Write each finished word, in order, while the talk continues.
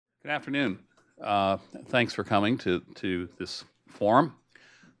Good afternoon. Thanks for coming to this forum.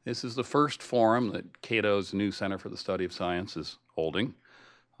 This is the first forum that Cato's new Center for the Study of Science is holding,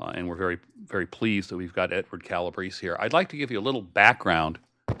 and we're very pleased that we've got Edward Calabrese here. I'd like to give you a little background.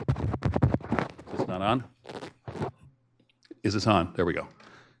 Is this not on? Is this on? There we go.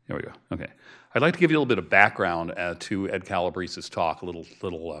 There we go. Okay. I'd like to give you a little bit of background to Ed Calabrese's talk, a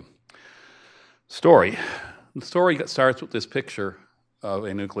little story. The story starts with this picture of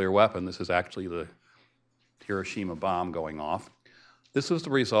a nuclear weapon. This is actually the Hiroshima bomb going off. This was the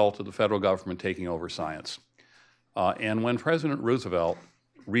result of the federal government taking over science. And when President Roosevelt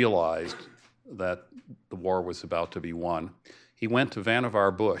realized that the war was about to be won, he went to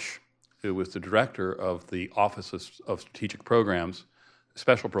Vannevar Bush, who was the director of the Office of Strategic Programs,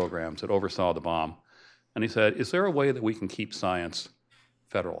 special programs that oversaw the bomb. And he said, is there a way that we can keep science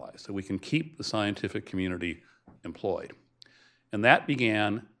federalized, that we can keep the scientific community employed? And that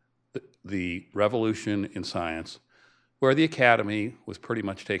began the revolution in science, where the academy was pretty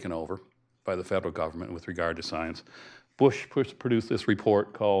much taken over by the federal government with regard to science. Bush produced this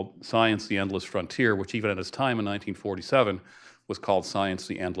report called Science, the Endless Frontier, which even at its time in 1947 was called Science,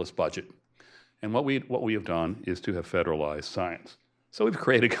 the Endless Budget. And what we have done is to have federalized science. So we've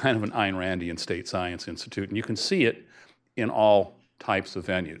created kind of an Ayn Randian state science institute, and you can see it in all types of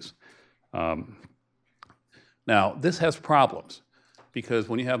venues. Now, this has problems, because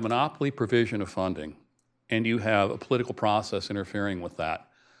when you have monopoly provision of funding and you have a political process interfering with that,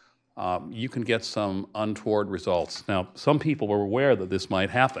 you can get some untoward results. Now, some people were aware that this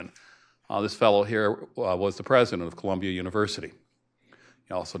might happen. This fellow here was the president of Columbia University.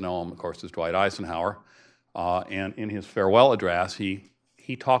 You also know him, of course, as Dwight Eisenhower. And in his farewell address, he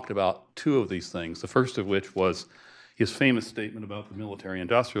talked about two of these things, the first of which was his famous statement about the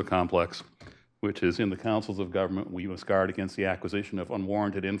military-industrial complex, which is in the councils of government, we must guard against the acquisition of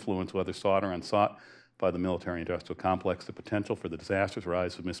unwarranted influence, whether sought or unsought, by the military-industrial complex. The potential for the disastrous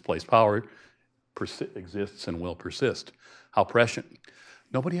rise of misplaced power exists and will persist. How prescient.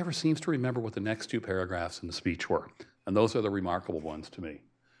 Nobody ever seems to remember what the next two paragraphs in the speech were, and those are the remarkable ones to me.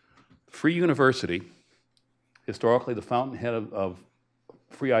 Free university, historically the fountainhead of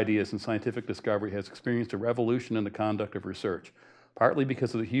free ideas and scientific discovery, has experienced a revolution in the conduct of research. Partly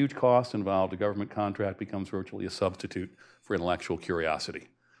because of the huge costs involved, a government contract becomes virtually a substitute for intellectual curiosity.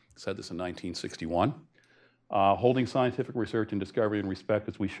 I said this in 1961. Holding scientific research and discovery in respect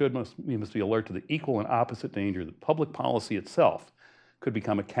as we must be alert to the equal and opposite danger that public policy itself could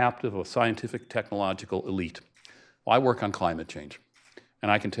become a captive of a scientific technological elite. Well, I work on climate change, and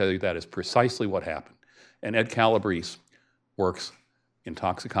I can tell you that is precisely what happened. And Ed Calabrese works in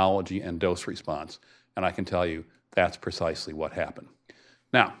toxicology and dose response, and I can tell you that's precisely what happened.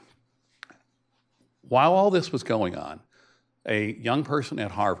 Now, while all this was going on, a young person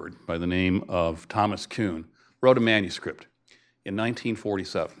at Harvard by the name of Thomas Kuhn wrote a manuscript in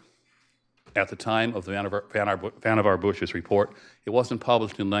 1947. At the time of the Vannevar Bush's report, it wasn't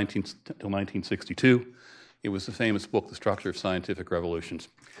published until 1962. It was the famous book, The Structure of Scientific Revolutions.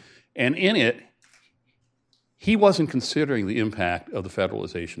 And in it, he wasn't considering the impact of the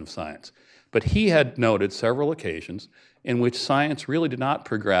federalization of science. But he had noted several occasions in which science really did not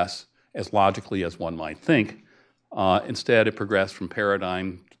progress as logically as one might think. Instead, it progressed from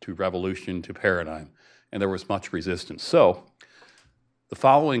paradigm to revolution to paradigm, and there was much resistance. So the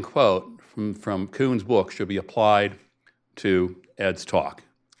following quote from Kuhn's book should be applied to Ed's talk.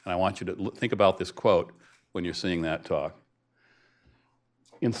 And I want you to think about this quote when you're seeing that talk.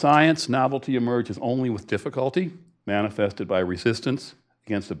 In science, novelty emerges only with difficulty, manifested by resistance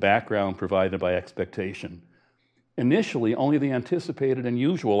against a background provided by expectation. Initially, only the anticipated and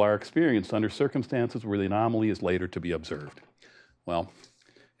usual are experienced under circumstances where the anomaly is later to be observed. Well,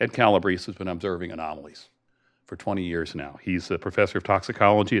 Ed Calabrese has been observing anomalies for 20 years now. He's a professor of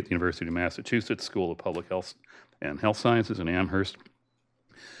toxicology at the University of Massachusetts School of Public Health and Health Sciences in Amherst.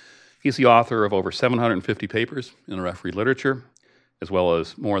 He's the author of over 750 papers in the refereed literature, as well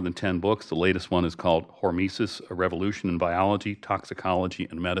as more than 10 books. The latest one is called Hormesis, A Revolution in Biology, Toxicology,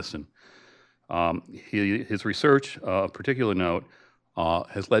 and Medicine. His research, of particular note,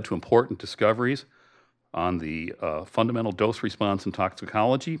 has led to important discoveries on the fundamental dose response in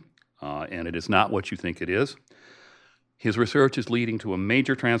toxicology, and it is not what you think it is. His research is leading to a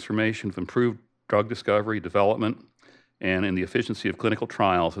major transformation of improved drug discovery, development, and in the efficiency of clinical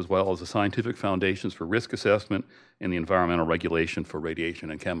trials, as well as the scientific foundations for risk assessment and the environmental regulation for radiation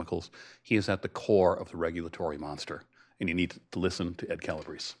and chemicals. He is at the core of the regulatory monster, and you need to listen to Ed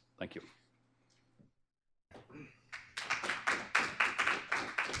Calabrese. Thank you.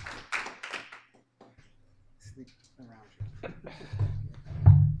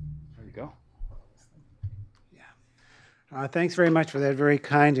 Thanks very much for that very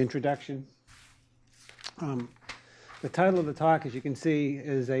kind introduction. The title of the talk, as you can see,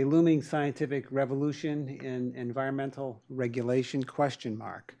 is A Looming Scientific Revolution in Environmental Regulation, ?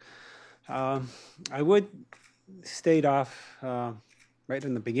 I would state off right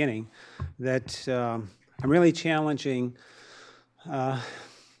in the beginning that I'm really challenging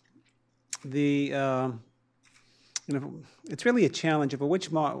it's really a challenge of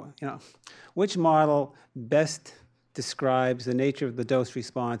which model best describes the nature of the dose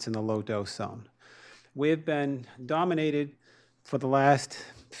response in the low dose zone. We've been dominated for the last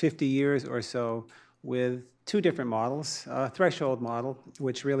 50 years or so with two different models. A threshold model,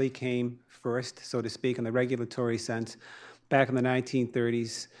 which really came first, so to speak, in the regulatory sense, back in the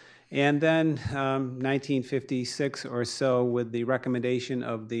 1930s. And then 1956 or so, with the recommendation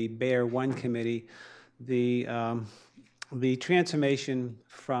of the Bayer 1 committee, the transformation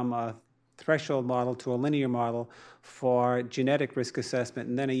from a threshold model to a linear model for genetic risk assessment,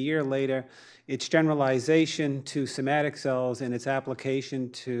 and then a year later, its generalization to somatic cells and its application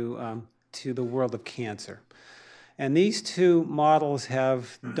to the world of cancer. And these two models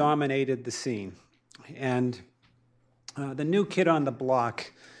have dominated the scene. And the new kid on the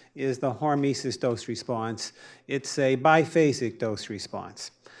block is the hormesis dose response. It's a biphasic dose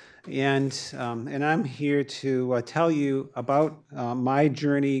response. And I'm here to tell you about my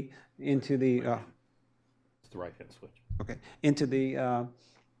journey into the It's the right-hand switch. Okay, into the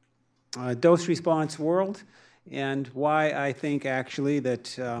dose response world, and why I think actually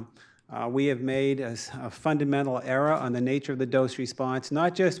that we have made a fundamental error on the nature of the dose response,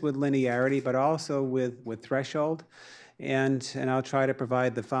 not just with linearity, but also with threshold. And I'll try to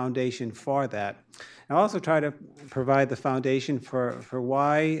provide the foundation for that. I'll also try to provide the foundation for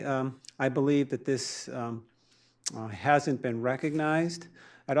why I believe that this hasn't been recognized.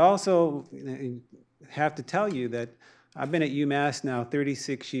 I'd also have to tell you that I've been at UMass now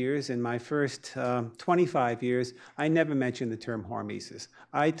 36 years. In my first 25 years, I never mentioned the term hormesis.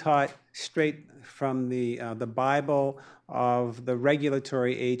 I taught straight from the Bible of the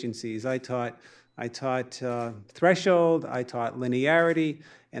regulatory agencies. I taught threshold, I taught linearity,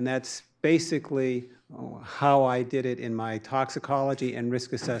 and that's basically how I did it in my toxicology and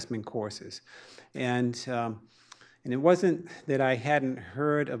risk assessment courses. And it wasn't that I hadn't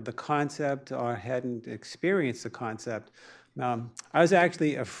heard of the concept or hadn't experienced the concept. I was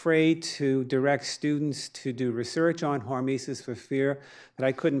actually afraid to direct students to do research on hormesis for fear that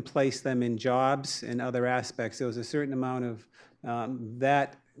I couldn't place them in jobs and other aspects. There was a certain amount of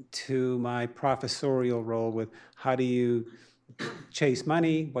that to my professorial role with how do you chase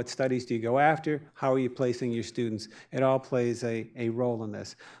money, what studies do you go after, how are you placing your students. It all plays a role in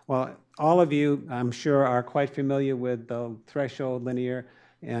this. Well, all of you, I'm sure, are quite familiar with the threshold, linear,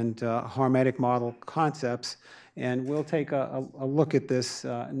 and hormetic model concepts, and we'll take a look at this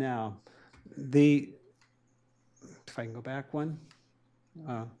now. If I can go back one.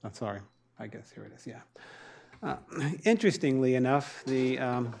 I'm sorry, I guess here it is, yeah. Interestingly enough,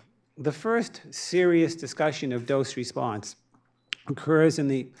 the first serious discussion of dose response occurs in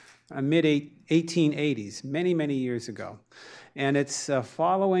the mid-1880s, many, many years ago. And it's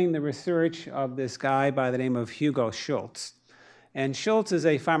following the research of this guy by the name of Hugo Schultz. And Schultz is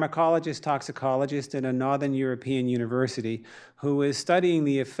a pharmacologist, toxicologist at a Northern European university who is studying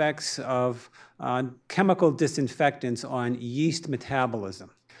the effects of chemical disinfectants on yeast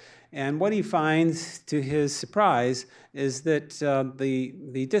metabolism. And what he finds, to his surprise, is that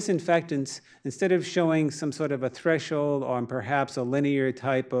the disinfectants, instead of showing some sort of a threshold or perhaps a linear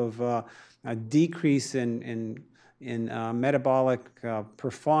type of a decrease in metabolic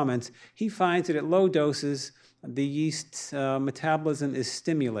performance, he finds that at low doses, the yeast's metabolism is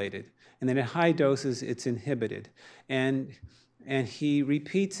stimulated, and then at high doses, it's inhibited. And he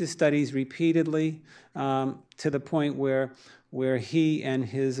repeats his studies repeatedly to the point where he and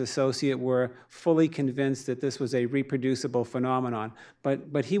his associate were fully convinced that this was a reproducible phenomenon.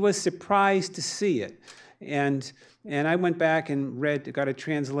 But he was surprised to see it. And I went back and got a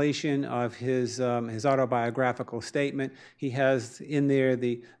translation of his autobiographical statement. He has in there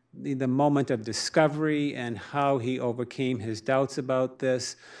the moment of discovery and how he overcame his doubts about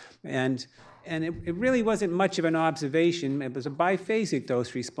this. And it really wasn't much of an observation. It was a biphasic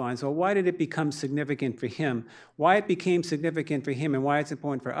dose response. Well, why did it become significant for him? Why it became significant for him and why it's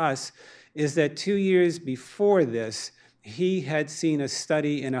important for us is that 2 years before this, he had seen a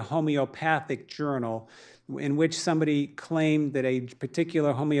study in a homeopathic journal in which somebody claimed that a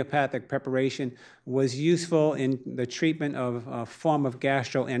particular homeopathic preparation was useful in the treatment of a form of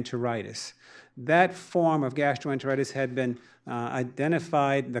gastroenteritis. that form of gastroenteritis had been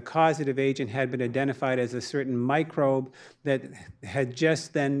identified, the causative agent had been identified as a certain microbe that had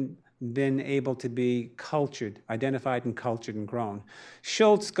just then been able to be cultured, identified and cultured and grown.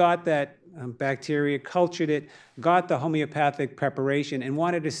 Schultz got that bacteria, cultured it, got the homeopathic preparation, and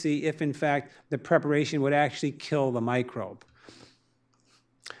wanted to see if, in fact, the preparation would actually kill the microbe.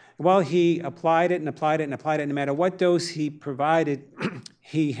 Well, he applied it and applied it and applied it. No matter what dose he provided,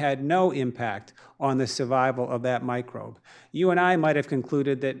 he had no impact on the survival of that microbe. You and I might have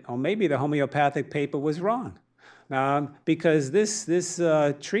concluded that, oh, maybe the homeopathic paper was wrong, because this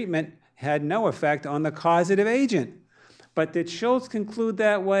treatment had no effect on the causative agent. But did Schultz conclude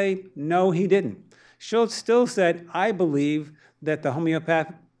that way? No, he didn't. Schultz still said, I believe that the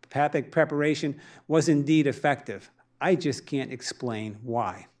homeopathic preparation was indeed effective. I just can't explain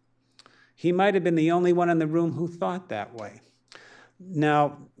why. He might have been the only one in the room who thought that way.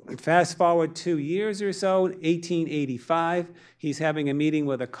 Now, fast forward 2 years or so, 1885, he's having a meeting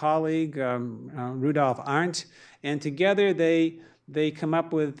with a colleague, Rudolf Arndt, and together they come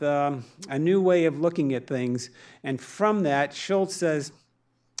up with a new way of looking at things. And from that, Schultz says,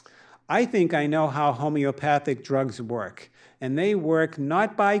 I think I know how homeopathic drugs work. And they work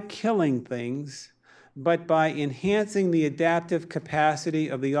not by killing things, but by enhancing the adaptive capacity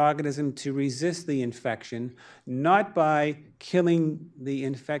of the organism to resist the infection, not by killing the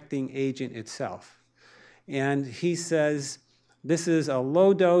infecting agent itself. And he says this is a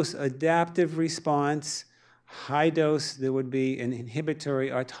low-dose adaptive response. High dose, there would be an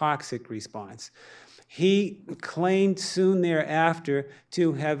inhibitory or toxic response. He claimed soon thereafter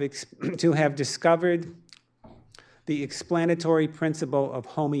to have discovered the explanatory principle of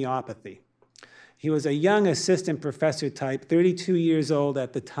homeopathy. He was a young assistant professor type, 32 years old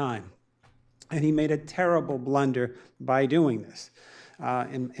at the time, and he made a terrible blunder by doing this,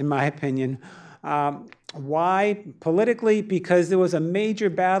 in my opinion. Why? Politically, because there was a major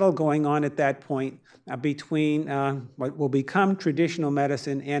battle going on at that point between what will become traditional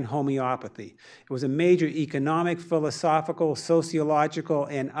medicine and homeopathy. It was a major economic, philosophical, sociological,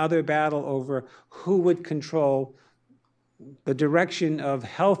 and other battle over who would control the direction of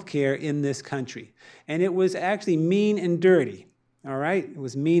healthcare in this country. And it was actually mean and dirty, all right? It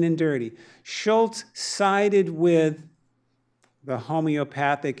was mean and dirty. Schultz sided with the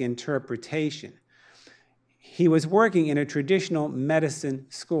homeopathic interpretation. He was working in a traditional medicine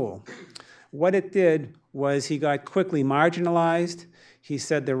school. What it did was he got quickly marginalized. He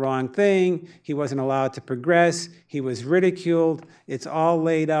said the wrong thing. He wasn't allowed to progress. He was ridiculed. It's all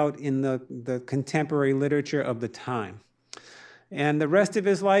laid out in the contemporary literature of the time. And the rest of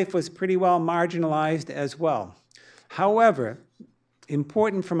his life was pretty well marginalized as well. However,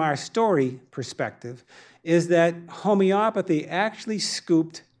 important from our story perspective is that homeopathy actually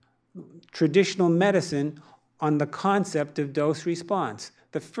scooped traditional medicine on the concept of dose response.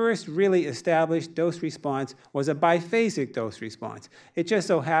 The first really established dose response was a biphasic dose response. It just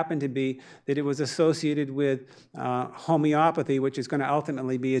so happened to be that it was associated with homeopathy, which is going to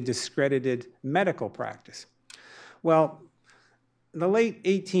ultimately be a discredited medical practice. Well, the late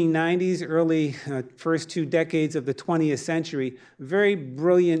 1890s, early first 2 decades of the 20th century, very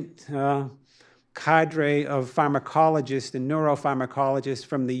brilliant cadre of pharmacologists and neuropharmacologists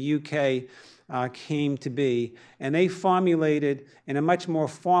from the UK came to be, and they formulated, in a much more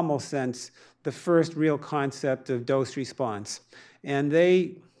formal sense, the first real concept of dose response. And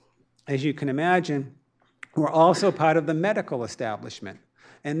they, as you can imagine, were also part of the medical establishment.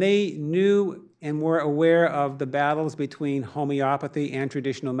 And they knew and were aware of the battles between homeopathy and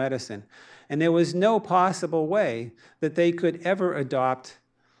traditional medicine. And there was no possible way that they could ever adopt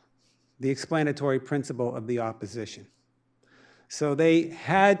the explanatory principle of the opposition. So they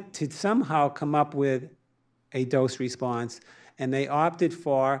had to somehow come up with a dose response, and they opted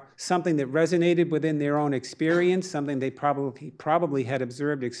for something that resonated within their own experience, something they probably had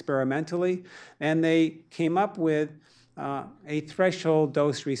observed experimentally, and they came up with a threshold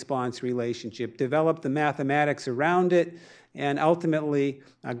dose-response relationship, developed the mathematics around it, and ultimately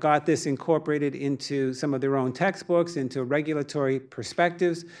got this incorporated into some of their own textbooks, into regulatory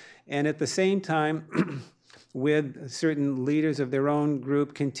perspectives, and at the same time, with certain leaders of their own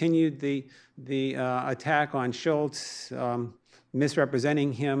group, continued the attack on Schultz,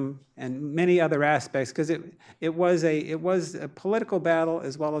 misrepresenting him, and many other aspects, because it was a political battle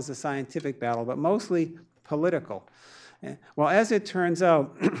as well as a scientific battle, but mostly political. Well, as it turns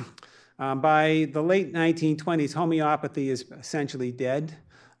out, by the late 1920s, homeopathy is essentially dead.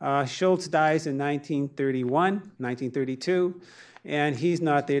 Schultz dies in 1932, and he's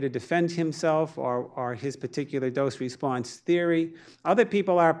not there to defend himself or his particular dose-response theory. Other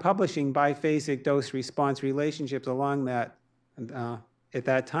people are publishing biphasic dose-response relationships along that at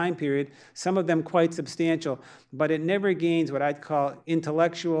that time period, some of them quite substantial, but it never gains what I'd call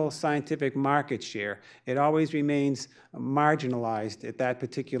intellectual scientific market share. It always remains marginalized at that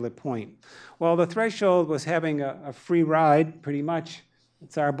particular point. Well, the threshold was having a free ride, pretty much.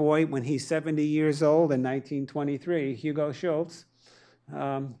 It's our boy when he's 70 years old in 1923, Hugo Schultz.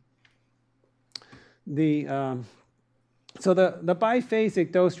 So the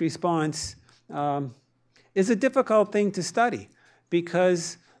biphasic dose response is a difficult thing to study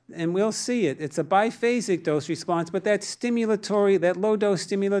because, and we'll see it, it's a biphasic dose response, but that stimulatory, that low dose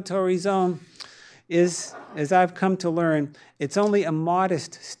stimulatory zone is, as I've come to learn, it's only a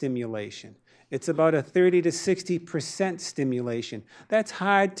modest stimulation. It's about a 30 to 60% stimulation. That's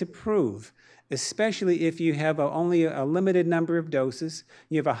hard to prove, especially if you have only a limited number of doses.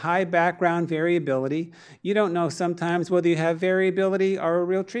 You have a high background variability. You don't know sometimes whether you have variability or a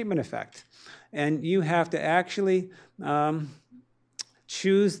real treatment effect. And you have to actually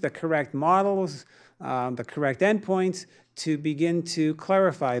choose the correct models, the correct endpoints to begin to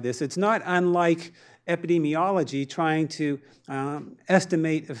clarify this. It's not unlike epidemiology trying to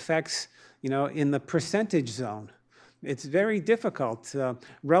estimate effects, in the percentage zone. It's very difficult.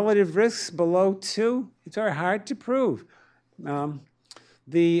 Relative risks below 2, it's very hard to prove. The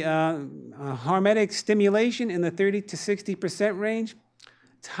hormetic stimulation in the 30 to 60% range,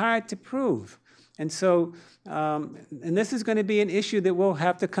 it's hard to prove. And so, and this is going to be an issue that we'll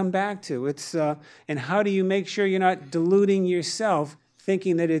have to come back to. It's, and how do you make sure you're not deluding yourself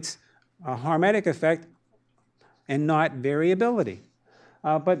thinking that it's a hormetic effect and not variability?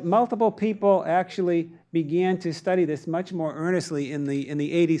 But multiple people actually began to study this much more earnestly in the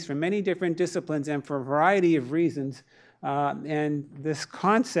 80s from many different disciplines and for a variety of reasons. And this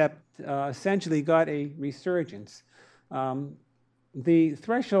concept essentially got a resurgence. The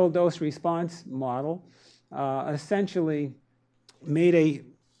threshold dose response model essentially made a,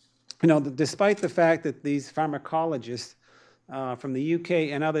 despite the fact that these pharmacologists from the UK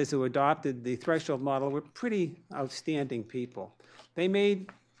and others who adopted the threshold model were pretty outstanding people. They made,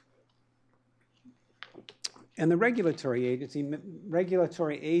 and the regulatory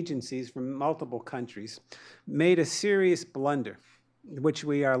agencies from multiple countries made a serious blunder, which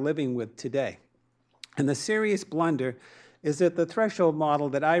we are living with today. And the serious blunder is that the threshold model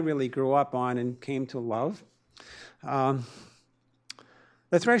that I really grew up on and came to love, the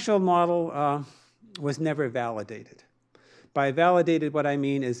threshold model was never validated. By validated, what I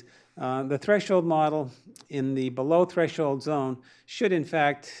mean is the threshold model in the below threshold zone should, in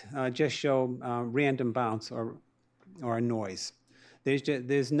fact, just show random bounce or noise.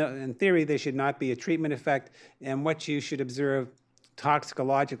 There's no, in theory, there should not be a treatment effect, and what you should observe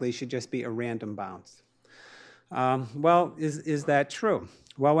toxicologically should just be a random bounce. Well, is that true?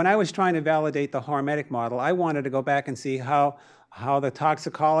 Well, when I was trying to validate the hormetic model, I wanted to go back and see how the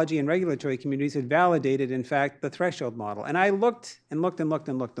toxicology and regulatory communities had validated, in fact, the threshold model. And I looked and looked and looked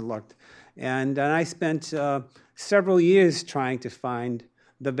and looked and looked. And I spent several years trying to find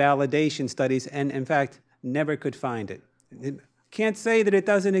the validation studies and, in fact, never could find it. Can't say that it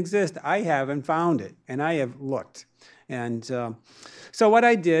doesn't exist. I haven't found it, and I have looked. And so what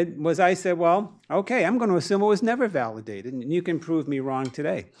I did was I said, well, okay, I'm going to assume it was never validated, and you can prove me wrong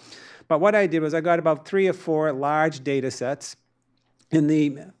today. But what I did was I got about 3 or 4 large data sets in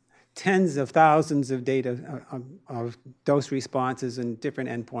the tens of thousands of data of dose responses and different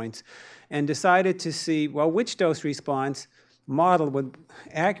endpoints, and decided to see, well, which dose response model would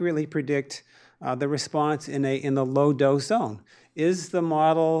accurately predict the response in the low dose zone. Is the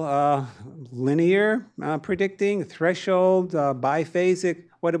model linear predicting, threshold, biphasic?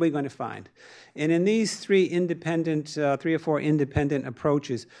 What are we going to find? And in these 3 or 4 independent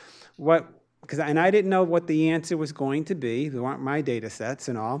approaches, and I didn't know what the answer was going to be. They weren't my data sets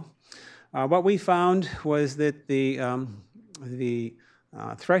and all. What we found was that the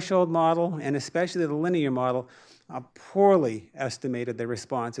threshold model, and especially the linear model, poorly estimated the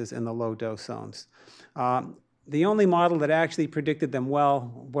responses in the low dose zones. The only model that actually predicted them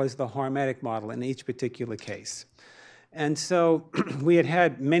well was the hormetic model in each particular case. And so we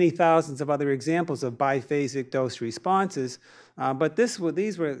had many thousands of other examples of biphasic dose responses, but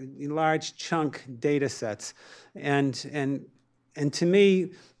these were large chunk data sets. And and to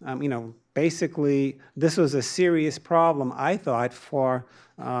me, basically, this was a serious problem, I thought, for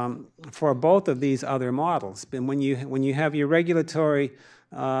both of these other models. And when you have your regulatory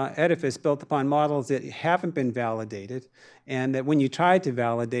edifice built upon models that haven't been validated, and that when you tried to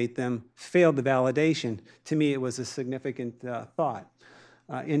validate them, failed the validation, to me it was a significant thought.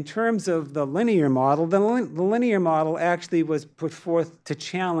 In terms of the linear model, the linear model actually was put forth to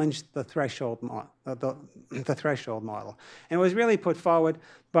challenge the threshold model. And it was really put forward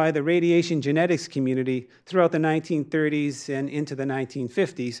by the radiation genetics community throughout the 1930s and into the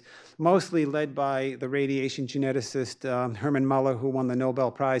 1950s, mostly led by the radiation geneticist Hermann Muller, who won the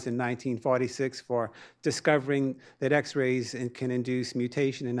Nobel Prize in 1946 for discovering that X-rays can induce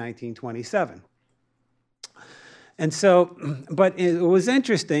mutation in 1927. And so, but it was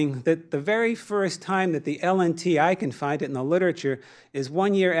interesting that the very first time that the LNT, I can find it in the literature, is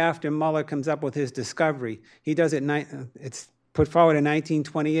 1 year after Muller comes up with his discovery. He does it, it's put forward in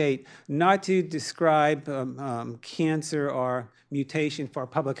 1928, not to describe cancer or mutation for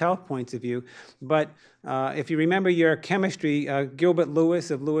public health points of view, but if you remember your chemistry, Gilbert Lewis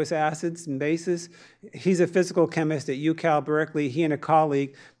of Lewis acids and bases, he's a physical chemist at UCal Berkeley. He and a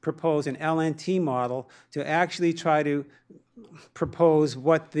colleague proposed an LNT model to actually try to propose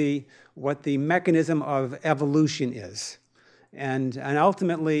what the mechanism of evolution is. And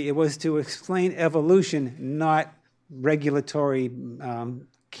ultimately, it was to explain evolution, not regulatory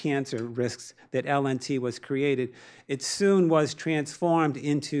cancer risks, that LNT was created. It soon was transformed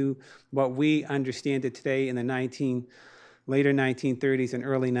into what we understand it today in the later 1930s and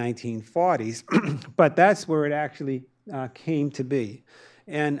early 1940s. But that's where it actually came to be.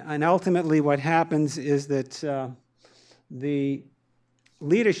 And ultimately what happens is that the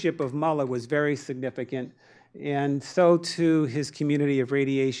leadership of Muller was very significant, and so too his community of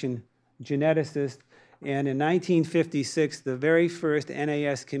radiation geneticists. And in 1956, the very first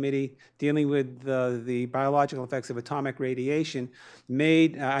NAS committee dealing with the biological effects of atomic radiation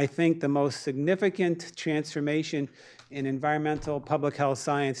made, I think, the most significant transformation in environmental public health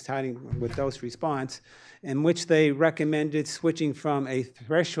science tied with dose response, in which they recommended switching from a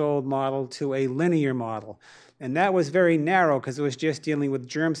threshold model to a linear model. And that was very narrow because it was just dealing with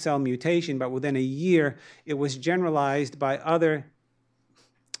germ cell mutation, but within a year, it was generalized by other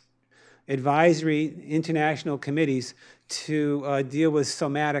advisory international committees to deal with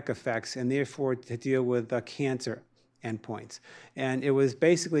somatic effects and therefore to deal with cancer endpoints. And it was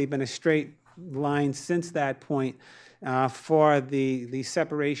basically been a straight line since that point for the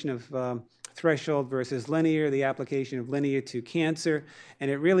separation of threshold versus linear, the application of linear to cancer, and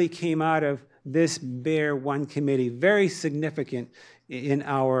it really came out of this bare one committee, very significant in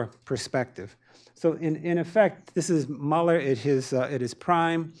our perspective. So in effect, this is Muller at his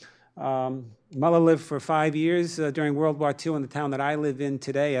prime. Muller lived for 5 years during World War II in the town that I live in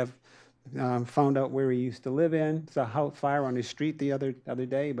today. I've found out where he used to live in. It's a fire on his street the other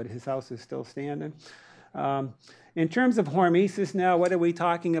day, but his house is still standing. In terms of hormesis now, what are we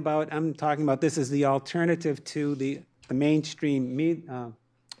talking about? I'm talking about this as the alternative to the mainstream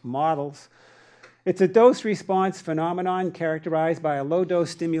models. It's a dose-response phenomenon characterized by a low-dose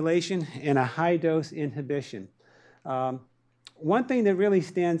stimulation and a high-dose inhibition. One thing that really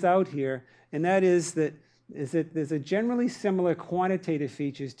stands out here, and that is that there's a generally similar quantitative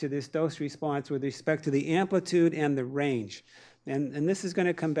features to this dose response with respect to the amplitude and the range. And this is going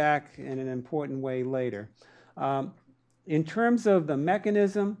to come back in an important way later. In terms of the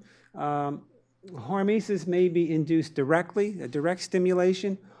mechanism, hormesis may be induced directly, a direct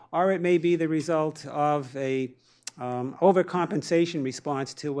stimulation, or it may be the result of a overcompensation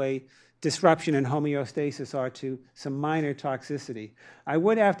response to a disruption in homeostasis or to some minor toxicity. I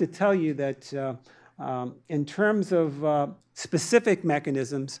would have to tell you that in terms of specific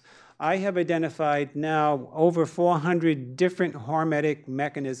mechanisms, I have identified now over 400 different hormetic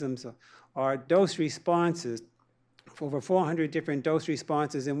mechanisms or dose responses, over 400 different dose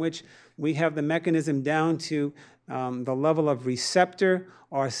responses in which we have the mechanism down to the level of receptor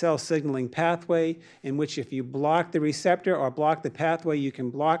or cell signaling pathway, in which if you block the receptor or block the pathway, you can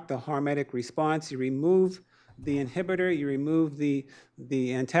block the hormetic response. You remove the inhibitor, you remove the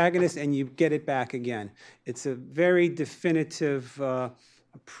antagonist, and you get it back again. It's a very definitive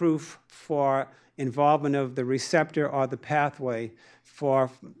proof for involvement of the receptor or the pathway for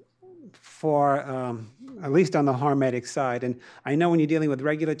at least on the hormetic side. And I know when you're dealing with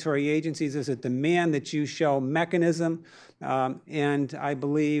regulatory agencies, there's a demand that you show mechanism, and I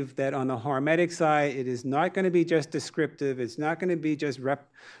believe that on the hormetic side, it is not going to be just descriptive, it's not going to be just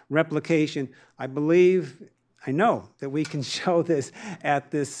replication. I know that we can show this at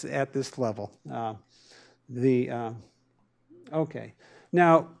this level. Okay.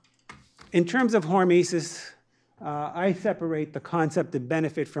 Now, in terms of hormesis, I separate the concept of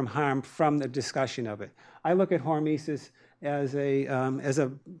benefit from harm from the discussion of it. I look at hormesis as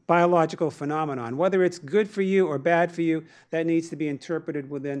a biological phenomenon. Whether it's good for you or bad for you, that needs to be interpreted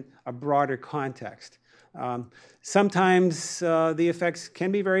within a broader context. Sometimes the effects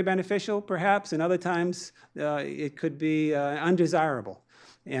can be very beneficial, perhaps, and other times it could be undesirable.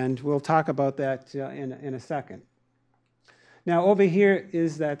 And we'll talk about that in a second. Now, over here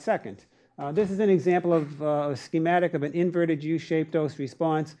is that second. This is an example of a schematic of an inverted U-shaped dose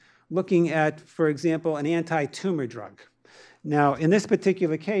response looking at, for example, an anti-tumor drug. Now, in this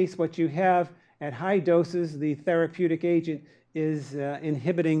particular case, what you have at high doses, the therapeutic agent is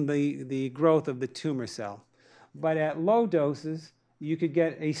inhibiting the growth of the tumor cell. But at low doses, you could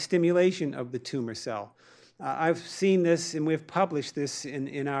get a stimulation of the tumor cell. I've seen this, and we've published this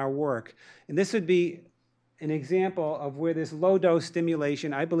in our work. And this would be an example of where this low-dose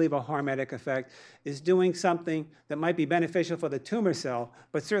stimulation, I believe a hormetic effect, is doing something that might be beneficial for the tumor cell,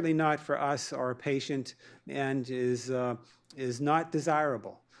 but certainly not for us or a patient, and is not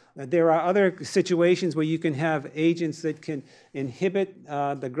desirable. There are other situations where you can have agents that can inhibit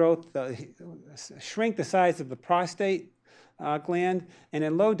the growth, shrink the size of the prostate gland, and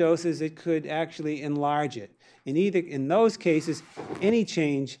in low doses it could actually enlarge it. In those cases, any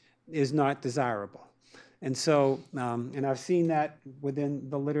change is not desirable. And so, and I've seen that within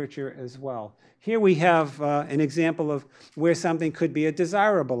the literature as well. Here we have an example of where something could be a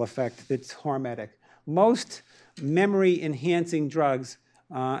desirable effect that's hormetic. Most memory-enhancing drugs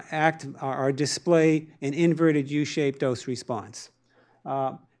display an inverted U-shaped dose response.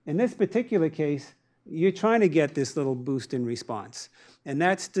 In this particular case, you're trying to get this little boost in response, and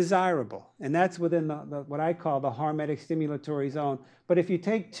that's desirable. And that's within what I call the hormetic stimulatory zone. But if you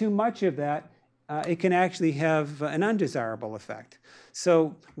take too much of that, it can actually have an undesirable effect.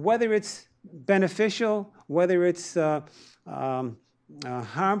 So whether it's beneficial, whether it's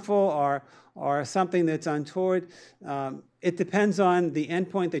harmful or something that's untoward, it depends on the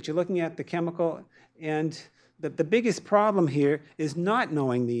endpoint that you're looking at, the chemical. And the biggest problem here is not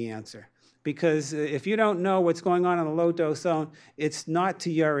knowing the answer. Because if you don't know what's going on in the low dose zone, it's not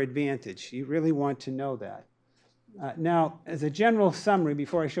to your advantage. You really want to know that. Now, as a general summary,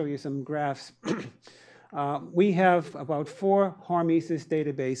 before I show you some graphs, we have about 4 hormesis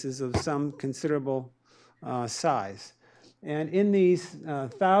databases of some considerable size. And in these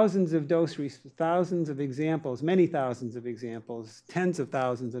thousands of examples, many thousands of examples, tens of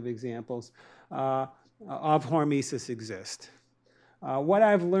thousands of examples of hormesis exist. What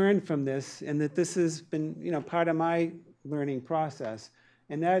I've learned from this, and that this has been part of my learning process,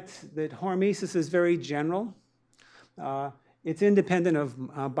 and that's that hormesis is very general. It's independent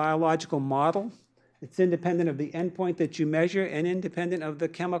of biological model. It's independent of the endpoint that you measure and independent of the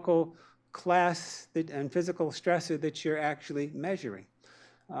chemical class and physical stressor that you're actually measuring.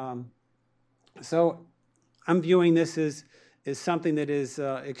 So I'm viewing this as something that is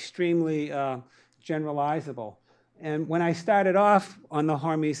extremely generalizable. And when I started off on the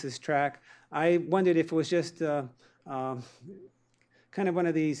hormesis track, I wondered if it was just kind of one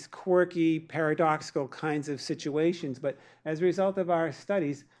of these quirky, paradoxical kinds of situations. But as a result of our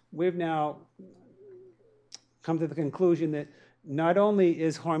studies, we've now come to the conclusion that not only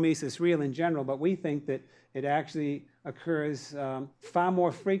is hormesis real in general, but we think that it actually occurs far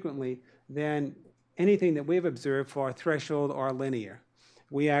more frequently than anything that we've observed for threshold or linear.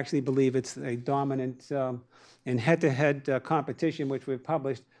 We actually believe it's a dominant, in head-to-head competition, which we've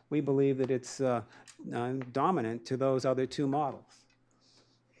published, we believe that it's dominant to those other 2 models.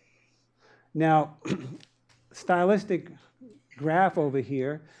 Now, stylistic graph over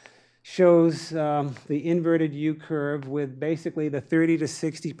here shows the inverted U curve with basically the 30 to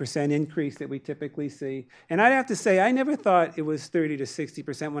 60% increase that we typically see. And I'd have to say, I never thought it was 30 to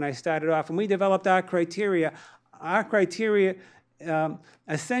 60% when I started off. When we developed our criteria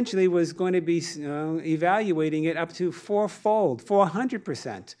essentially was going to be evaluating it up to 4-fold,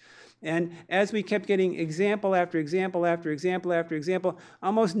 400%. And as we kept getting example after example after example after example,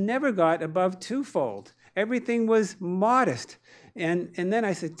 almost never got above 2-fold. Everything was modest. And then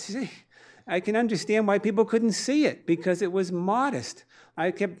I said, gee, I can understand why people couldn't see it, because it was modest.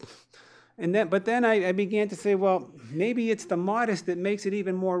 But then I began to say, well, maybe it's the modest that makes it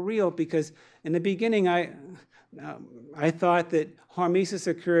even more real, because in the beginning I thought that hormesis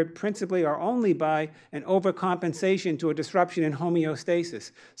occurred principally or only by an overcompensation to a disruption in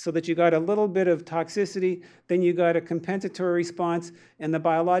homeostasis, so that you got a little bit of toxicity, then you got a compensatory response, and the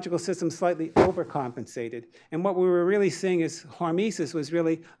biological system slightly overcompensated. And what we were really seeing is hormesis was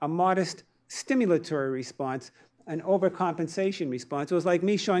really a modest stimulatory response an overcompensation response. It was like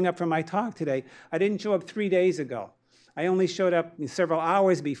me showing up for my talk today. I didn't show up 3 days ago. I only showed up several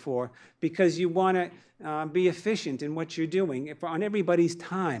hours before because you want to be efficient in what you're doing on everybody's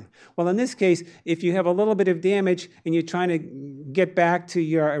time. Well, in this case, if you have a little bit of damage and you're trying to get back to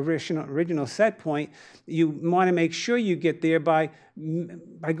your original set point, you want to make sure you get there by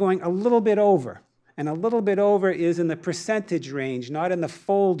going a little bit over. And a little bit over is in the percentage range, not in the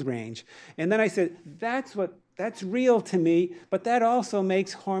fold range. And then I said, that's real to me, but that also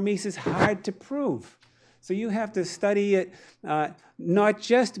makes hormesis hard to prove. So you have to study it not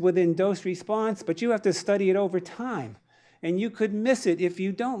just within dose response, but you have to study it over time. And you could miss it if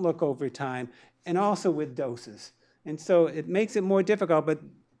you don't look over time, and also with doses. And so it makes it more difficult, but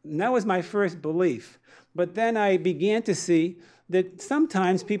that was my first belief. But then I began to see that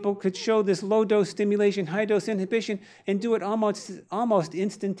sometimes people could show this low-dose stimulation, high-dose inhibition, and do it almost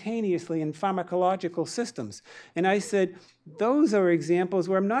instantaneously in pharmacological systems. And I said, those are examples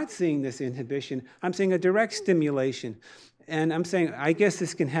where I'm not seeing this inhibition. I'm seeing a direct stimulation. And I'm saying, I guess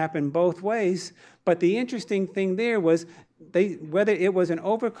this can happen both ways. But the interesting thing there was, whether it was an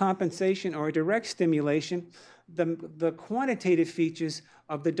overcompensation or a direct stimulation, the quantitative features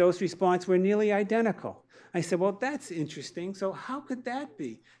of the dose response were nearly identical. I said, well, that's interesting. So how could that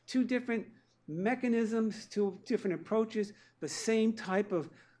be? Two different mechanisms, two different approaches, the same type of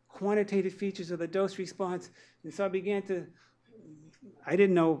quantitative features of the dose response. And so I began to, I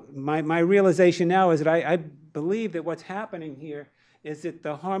didn't know, my realization now is that I believe that what's happening here is that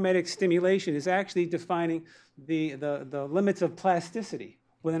the hormetic stimulation is actually defining the limits of plasticity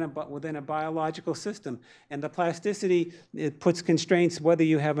within a biological system. And the plasticity, it puts constraints whether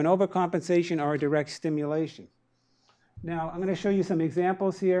you have an overcompensation or a direct stimulation. Now, I'm going to show you some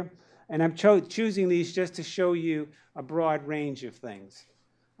examples here. And I'm choosing these just to show you a broad range of things.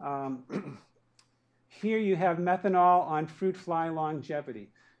 Here you have methanol on fruit fly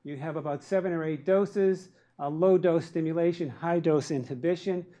longevity. You have about 7 or 8 doses, a low-dose stimulation, high-dose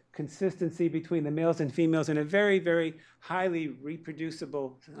inhibition, consistency between the males and females in a very, very highly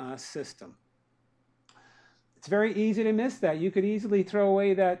reproducible system. It's very easy to miss that. You could easily throw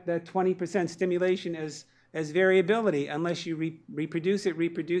away that 20% stimulation as variability unless you reproduce it.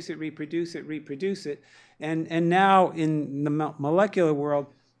 And now in the molecular world,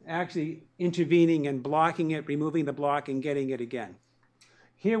 actually intervening and blocking it, removing the block and getting it again.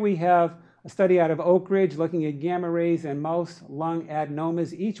 Here we have a study out of Oak Ridge looking at gamma rays and mouse lung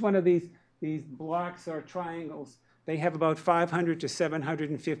adenomas. Each one of these blocks or triangles, they have about 500 to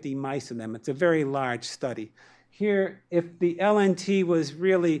 750 mice in them. It's a very large study. Here, if the LNT was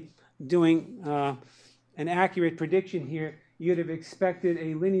really doing an accurate prediction here, you'd have expected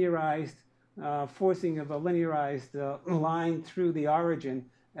a linearized forcing of a linearized line through the origin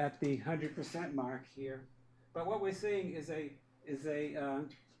at the 100% mark here. But what we're seeing is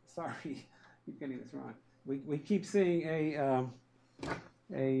sorry, keep getting this wrong. We keep seeing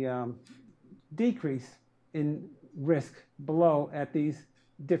a decrease in risk below at these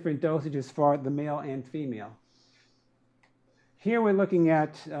different dosages for the male and female. Here we're looking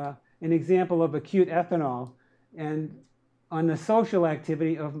at an example of acute ethanol, and on the social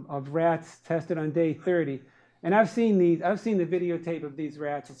activity of rats tested on day 30. And I've seen the videotape of these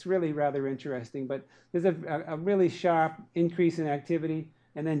rats. It's really rather interesting, but there's a really sharp increase in activity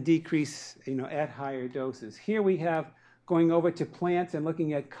and then decrease, at higher doses. Here we have going over to plants and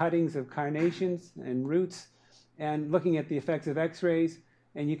looking at cuttings of carnations and roots and looking at the effects of X-rays.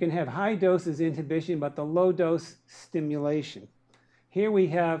 And you can have high doses inhibition, but the low dose stimulation. Here we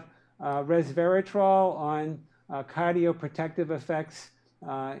have resveratrol on cardioprotective effects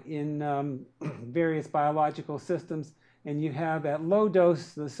in various biological systems. And you have at low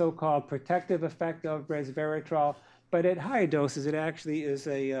dose the so-called protective effect of resveratrol, but at higher doses it actually is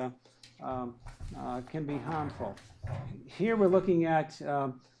can be harmful. Here we're looking at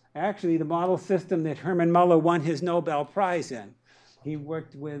actually the model system that Hermann Muller won his Nobel Prize in. He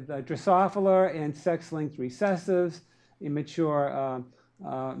worked with Drosophila and sex-linked recessives, immature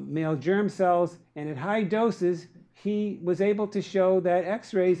male germ cells, and at high doses he was able to show that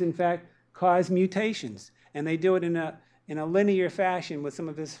X-rays in fact cause mutations, and they do it in a linear fashion with some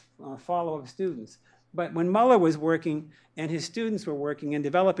of his follow-up students. But when Muller was working and his students were working and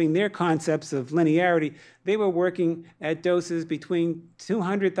developing their concepts of linearity, they were working at doses between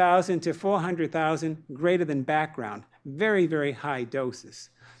 200,000 to 400,000 greater than background, very, very high doses.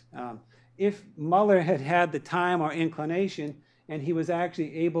 If Muller had had the time or inclination and he was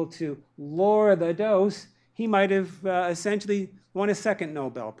actually able to lower the dose, he might have essentially won a second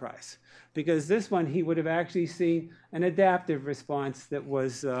Nobel Prize, because this one he would have actually seen an adaptive response that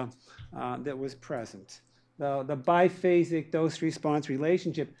was present. the biphasic dose-response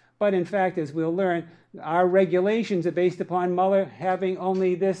relationship. But in fact, as we'll learn, our regulations are based upon Muller having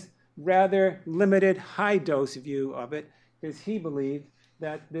only this rather limited high-dose view of it, because he believed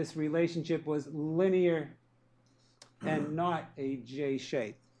that this relationship was linear and not a J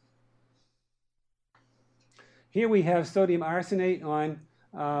shape. Here we have sodium arsenate on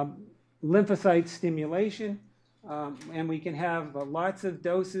lymphocyte stimulation, and we can have lots of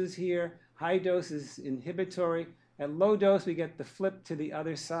doses here. High dose is inhibitory. At low dose, we get the flip to the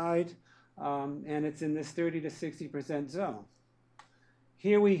other side, and it's in this 30 to 60% zone.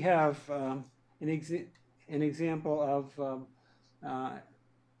 Here we have an example of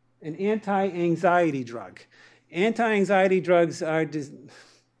an anti-anxiety drug. Anti-anxiety drugs are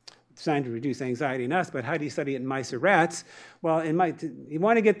designed to reduce anxiety in us, but how do you study it in mice or rats? Well, you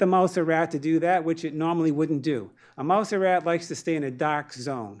want to get the mouse or rat to do that, which it normally wouldn't do. A mouse or rat likes to stay in a dark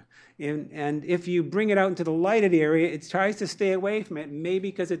zone. And if you bring it out into the lighted area, it tries to stay away from it,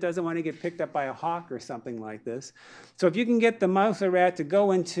 maybe because it doesn't want to get picked up by a hawk or something like this. So if you can get the mouse or rat to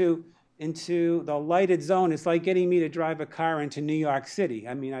go into the lighted zone, it's like getting me to drive a car into New York City.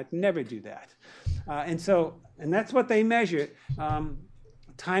 I mean, I'd never do that. And that's what they measure.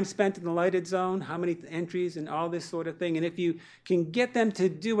 Time spent in the lighted zone, how many entries, and all this sort of thing. And if you can get them to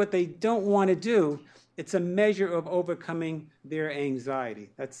do what they don't want to do, it's a measure of overcoming their anxiety.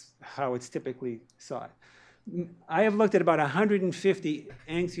 That's how it's typically sought. I have looked at about 150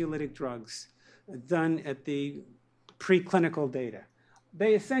 anxiolytic drugs done at the preclinical data.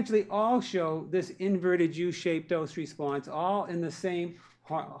 They essentially all show this inverted U-shaped dose response, all in the same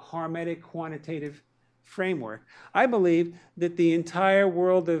hormetic quantitative framework. I believe that the entire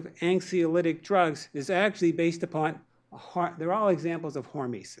world of anxiolytic drugs is actually based upon, they're all examples of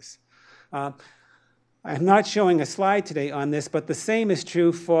hormesis. I'm not showing a slide today on this, but the same is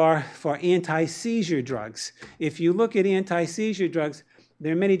true for anti-seizure drugs. If you look at anti-seizure drugs,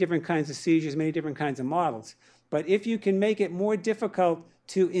 there are many different kinds of seizures, many different kinds of models. But if you can make it more difficult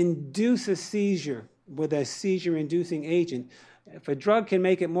to induce a seizure with a seizure-inducing agent, if a drug can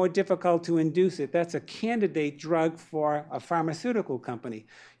make it more difficult to induce it, that's a candidate drug for a pharmaceutical company.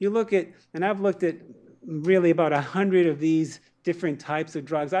 You look at, and I've looked at really about 100 of these different types of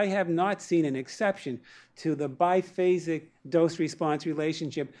drugs. I have not seen an exception to the biphasic dose-response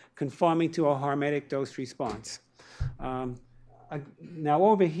relationship conforming to a hormetic dose response. Now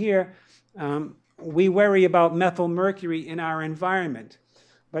over here, we worry about methylmercury in our environment.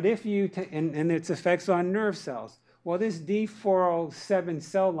 But if you, and its effects on nerve cells. Well, this D407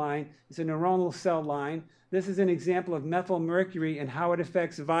 cell line is a neuronal cell line. This is an example of methylmercury and how it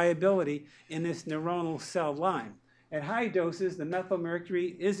affects viability in this neuronal cell line. At high doses, the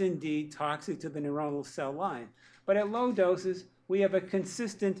methylmercury is indeed toxic to the neuronal cell line. But at low doses, we have a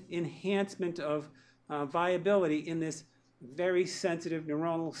consistent enhancement of viability in this very sensitive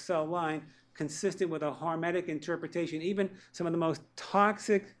neuronal cell line, consistent with a hormetic interpretation, even some of the most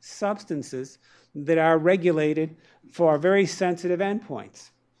toxic substances that are regulated for very sensitive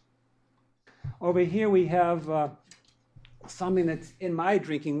endpoints. Over here we have something that's in my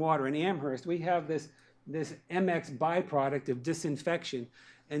drinking water in Amherst. We have this MX byproduct of disinfection.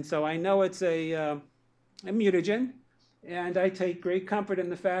 And so I know it's a mutagen, and I take great comfort in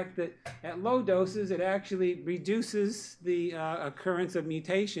the fact that at low doses it actually reduces the occurrence of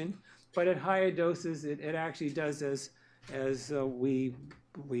mutation, but at higher doses it actually does as we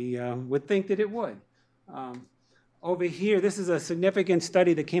would think that it would. Over here, this is a significant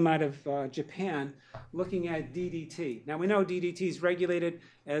study that came out of Japan looking at DDT. Now we know DDT is regulated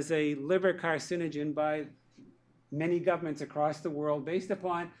as a liver carcinogen by many governments across the world based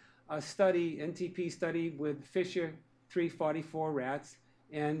upon a study, NTP study with Fisher 344 rats,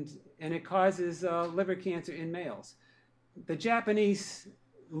 and it causes liver cancer in males. The Japanese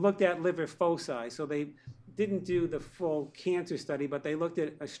looked at liver foci, so they didn't do the full cancer study, but they looked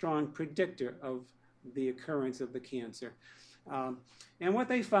at a strong predictor of the occurrence of the cancer. And what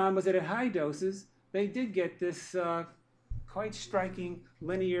they found was that at high doses, they did get this quite striking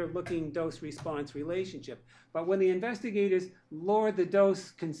linear-looking dose-response relationship. But when the investigators lowered the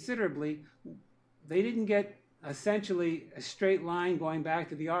dose considerably, they didn't get essentially a straight line going back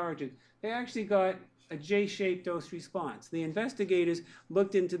to the origin. They actually got a J-shaped dose response. The investigators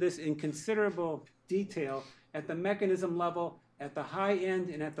looked into this in considerable detail at the mechanism level, at the high end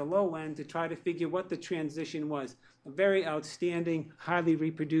and at the low end, to try to figure what the transition was. A very outstanding, highly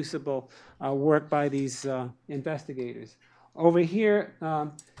reproducible work by these investigators. Over here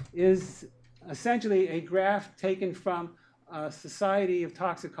is essentially a graph taken from a Society of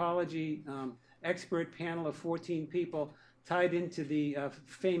Toxicology expert panel of 14 people tied into the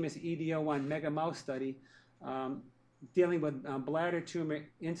famous ED01 mega mouse study. dealing with bladder tumor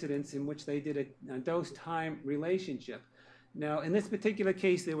incidents in which they did a dose-time relationship. Now, in this particular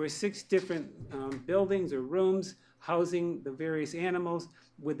case, there were 6 different buildings or rooms housing the various animals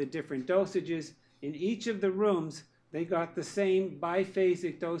with the different dosages. In each of the rooms, they got the same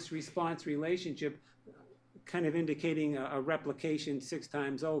biphasic dose-response relationship, kind of indicating a replication 6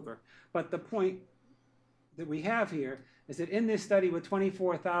 times over. But the point that we have here is that in this study with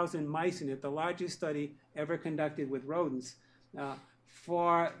 24,000 mice in it, the largest study ever conducted with rodents,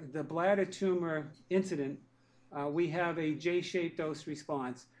 for the bladder tumor incident, we have a J-shaped dose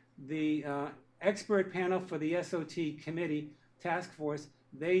response. The expert panel for the SOT committee task force,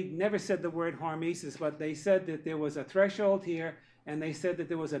 they never said the word hormesis, but they said that there was a threshold here, and they said that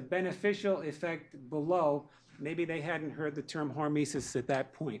there was a beneficial effect below. Maybe they hadn't heard the term hormesis at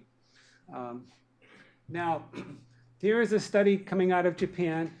that point. Now, here is a study coming out of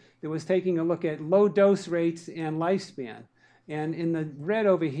Japan that was taking a look at low dose rates and lifespan. And in the red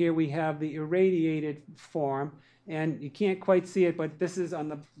over here, we have the irradiated form. And you can't quite see it, but this is on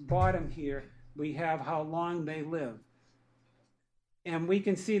the bottom here. We have how long they live. And we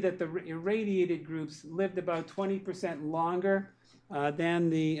can see that the irradiated groups lived about 20% longer than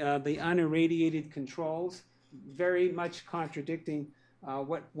the unirradiated controls, very much contradicting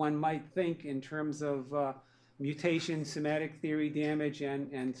what one might think in terms of mutation, somatic theory damage,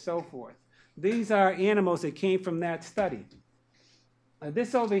 and so forth. These are animals that came from that study.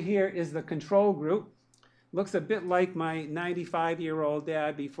 This over here is the control group. Looks a bit like my 95-year-old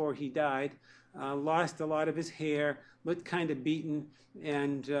dad before he died. Lost a lot of his hair, looked kind of beaten,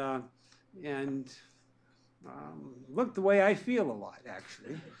 and looked the way I feel a lot,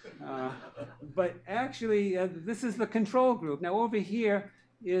 actually. But actually, this is the control group. Now, over here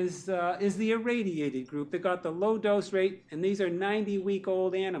is the irradiated group. They got the low dose rate, and these are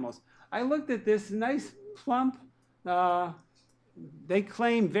 90-week-old animals. I looked at this nice, plump, they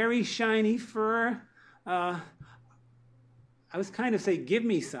claim very shiny fur. I was kind of saying, give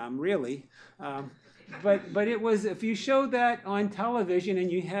me some, really. But it was, if you showed that on television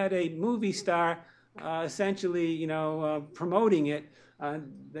and you had a movie star essentially, promoting it,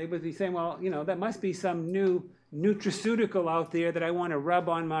 they would be saying, well, that must be some new nutraceutical out there that I want to rub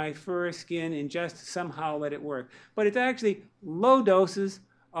on my fur, skin, and just somehow let it work. But it's actually low doses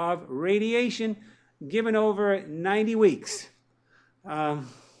of radiation given over 90 weeks.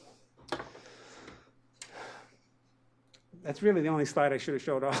 That's really the only slide I should have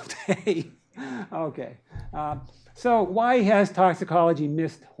showed all day. Okay. So why has toxicology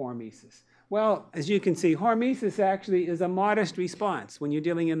missed hormesis? Well, as you can see, hormesis actually is a modest response when you're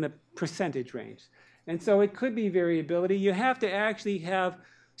dealing in the percentage range. And so it could be variability. You have to actually have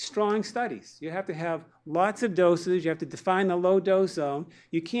strong studies. You have to have lots of doses. You have to define the low dose zone.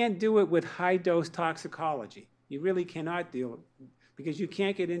 You can't do it with high dose toxicology. You really cannot do it because you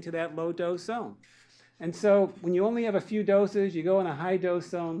can't get into that low dose zone. And so when you only have a few doses, you go in a high dose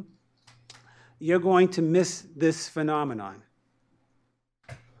zone, you're going to miss this phenomenon.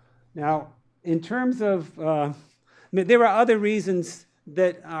 Now, in terms of, there are other reasons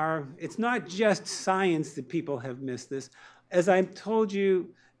that are, it's not just science that people have missed this. As I told you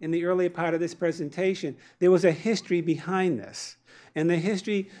in the earlier part of this presentation, there was a history behind this. And the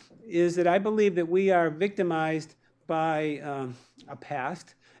history is that I believe that we are victimized by a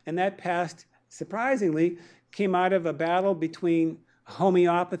past, and that past, surprisingly, came out of a battle between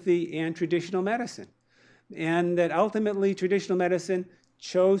homeopathy and traditional medicine. And that ultimately traditional medicine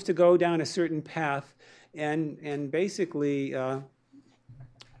chose to go down a certain path and basically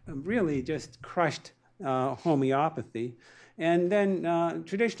really just crushed homeopathy. And then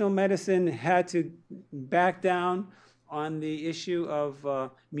traditional medicine had to back down on the issue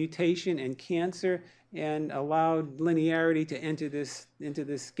of mutation and cancer and allowed linearity to enter into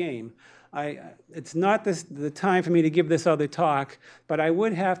this game. It's not the time for me to give this other talk, but I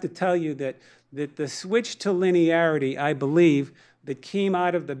would have to tell you that the switch to linearity, I believe, that came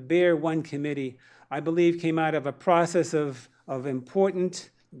out of the Bear 1 committee, I believe came out of a process of important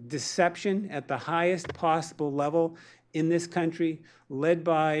deception at the highest possible level in this country, led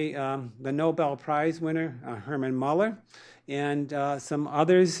by the Nobel Prize winner, Herman Muller, and some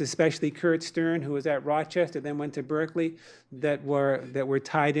others, especially Kurt Stern, who was at Rochester, then went to Berkeley, that were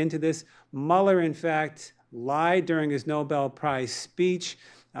tied into this. Muller, in fact, lied during his Nobel Prize speech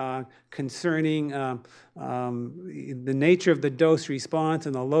concerning the nature of the dose response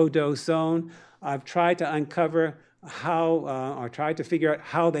and the low dose zone. I've tried to uncover or tried to figure out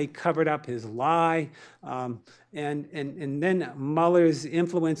how they covered up his lie. And then Mueller's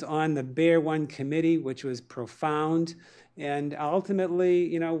influence on the Bear 1 committee, which was profound. And ultimately,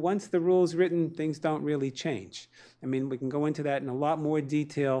 you know, once the rule's written, things don't really change. I mean, we can go into that in a lot more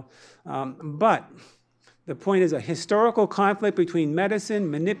detail. But the point is a historical conflict between medicine,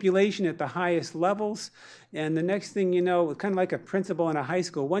 manipulation at the highest levels, and the next thing you know, kind of like a principal in a high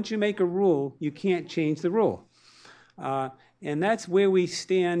school, once you make a rule, you can't change the rule. And that's where we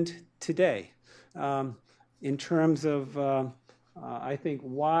stand today in terms of, I think,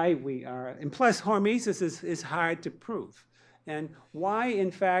 why we are, and plus hormesis is hard to prove, and why,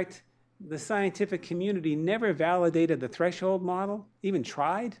 in fact, the scientific community never validated the threshold model, even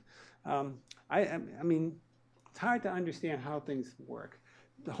tried. I mean, it's hard to understand how things work.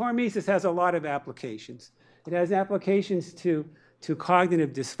 The hormesis has a lot of applications. It has applications to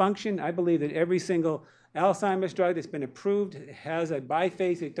cognitive dysfunction. I believe that every single Alzheimer's drug that's been approved has a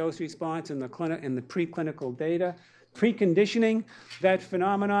biphasic dose response in the preclinical data. Preconditioning, that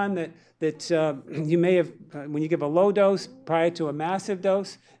phenomenon that you may have, when you give a low dose prior to a massive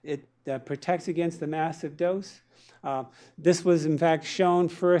dose, it protects against the massive dose. This was, in fact, shown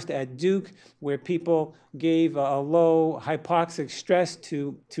first at Duke, where people gave a low hypoxic stress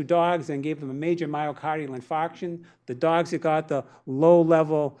to dogs and gave them a major myocardial infarction. The dogs that got the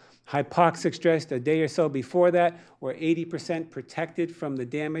low-level hypoxic stress a day or so before that were 80% protected from the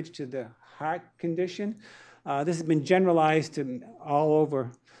damage to the heart condition. This has been generalized to all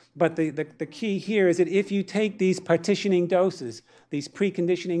over. But the key here is that if you take these partitioning doses, these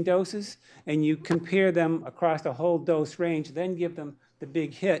preconditioning doses, and you compare them across the whole dose range, then give them the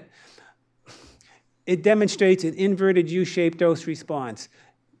big hit, it demonstrates an inverted U-shaped dose response.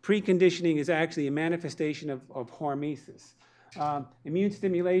 Preconditioning is actually a manifestation of hormesis. Immune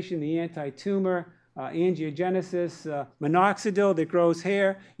stimulation, the anti-tumor, angiogenesis, minoxidil that grows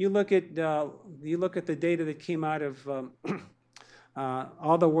hair. You look at the data that came out of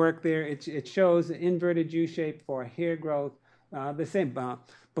all the work there. It shows an inverted U-shape for hair growth. The same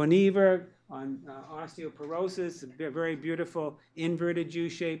Boniver on osteoporosis, very beautiful inverted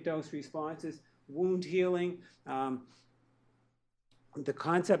U-shaped dose responses. Wound healing. The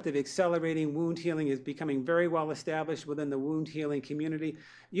concept of accelerating wound healing is becoming very well established within the wound healing community.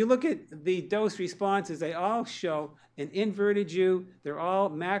 You look at the dose responses, they all show an inverted U. They're all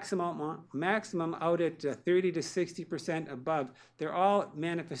maximum out at 30 to 60% above. They're all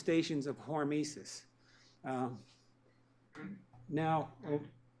manifestations of hormesis. Now,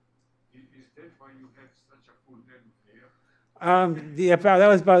 is that why you have such a full head of hair? that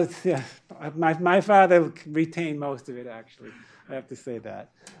was about, yeah, my father retained most of it, actually. I have to say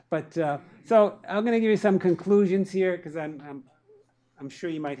that. But so I'm going to give you some conclusions here because I'm sure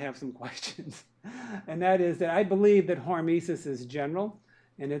you might have some questions. And that is that I believe that hormesis is general,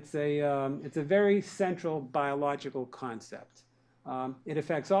 and it's a very central biological concept. It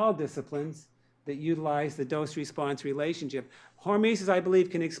affects all disciplines that utilize the dose-response relationship. Hormesis, I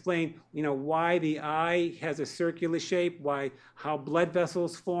believe, can explain, why the eye has a circular shape, how blood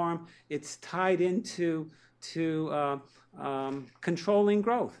vessels form. It's tied into controlling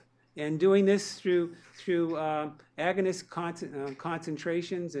growth, and doing this through agonist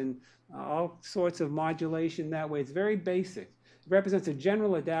concentrations and all sorts of modulation that way. It's very basic. It represents a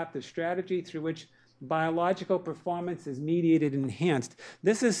general adaptive strategy through which biological performance is mediated and enhanced.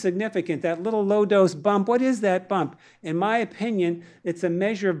 This is significant. That little low-dose bump, what is that bump? In my opinion, it's a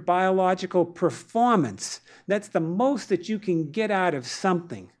measure of biological performance. That's the most that you can get out of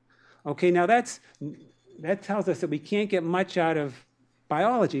something. Okay, now that tells us that we can't get much out of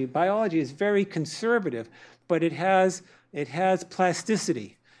biology. Biology is very conservative, but it has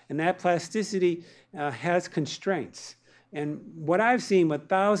plasticity, and that plasticity has constraints. And what I've seen with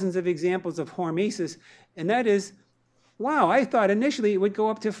thousands of examples of hormesis, and that is, wow, I thought initially it would go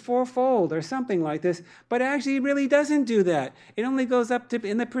up to 4-fold or something like this, but actually it really doesn't do that. It only goes up to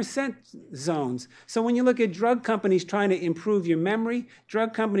in the percent zones. So when you look at drug companies trying to improve your memory,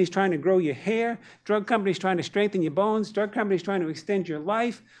 drug companies trying to grow your hair, drug companies trying to strengthen your bones, drug companies trying to extend your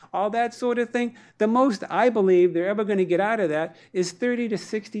life, all that sort of thing, the most I believe they're ever going to get out of that is 30 to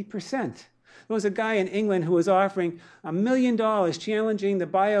 60%. There was a guy in England who was offering $1 million challenging the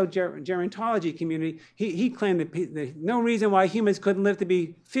biogerontology community. He claimed that there's no reason why humans couldn't live to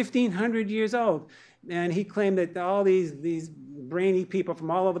be 1,500 years old. And he claimed that all these brainy people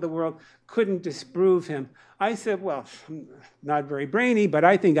from all over the world couldn't disprove him. I said, well, I'm not very brainy, but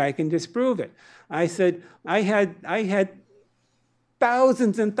I think I can disprove it. I said, I had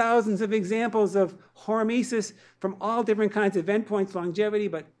thousands and thousands of examples of hormesis from all different kinds of endpoints, longevity,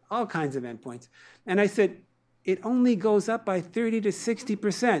 but all kinds of endpoints. And I said, it only goes up by 30 to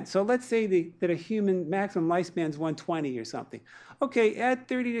 60%. So let's say that a human maximum lifespan is 120 or something. Okay, add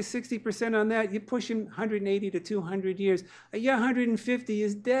 30 to 60% on that, you're pushing 180 to 200 years. A year 150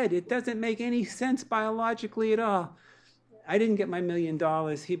 is dead. It doesn't make any sense biologically at all. I didn't get my $1 million.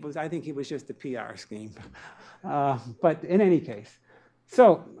 I think he was just a PR scheme. But in any case,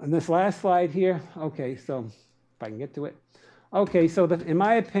 so on this last slide here, okay, so if I can get to it. Okay, so in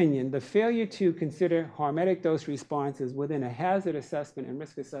my opinion, the failure to consider hormetic dose responses within a hazard assessment and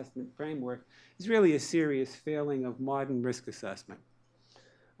risk assessment framework is really a serious failing of modern risk assessment.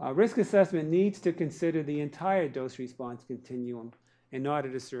 Risk assessment needs to consider the entire dose response continuum in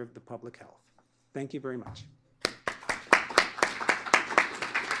order to serve the public health. Thank you very much.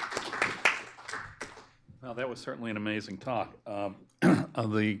 Well, that was certainly an amazing talk.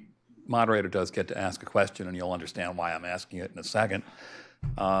 The moderator does get to ask a question, and you'll understand why I'm asking it in a second.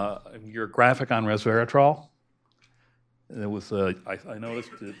 Your graphic on resveratrol, it was, I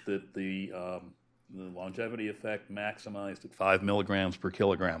noticed that the longevity effect maximized at 5 milligrams per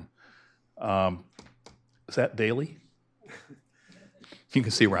kilogram. Is that daily? You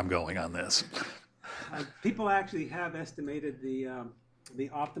can see where I'm going on this. People actually have estimated the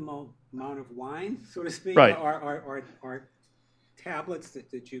optimal amount of wine, so to speak, right, or tablets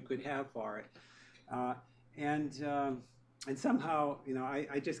that you could have for it. And somehow, you know,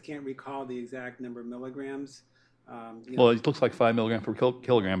 I just can't recall the exact number of milligrams. Well, it looks like 5 milligrams per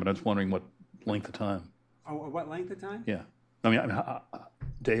kilogram, but I was wondering what length of time. Oh, what length of time? Yeah. I mean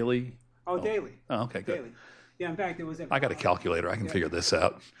daily? Oh, daily. Oh, okay, good. Daily. Yeah, in fact, it was... I got a calculator. I can figure this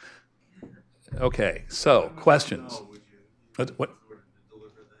out. Okay, so questions. What?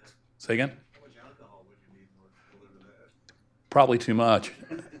 Say again? How much alcohol would you need in order to deliver that? Probably too much.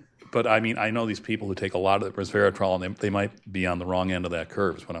 But I mean, I know these people who take a lot of the resveratrol, and they might be on the wrong end of that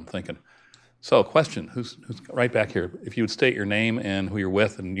curve, is what I'm thinking. So, question, who's right back here? If you would state your name and who you're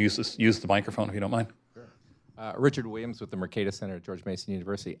with, and use the microphone if you don't mind. Sure. Richard Williams with the Mercatus Center at George Mason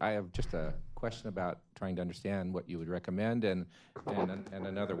University. I have just a question about trying to understand what you would recommend, and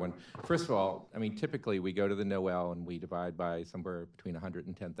another one. First of all, I mean, typically we go to the NOEL and we divide by somewhere between 100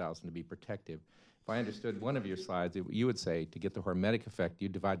 and 10,000 to be protective. If I understood one of your slides, you would say to get the hormetic effect, you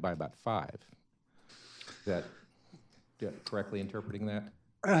divide by about 5. Is that correctly interpreting that?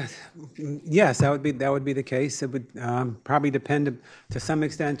 Yes, that would be the case. It would probably depend to some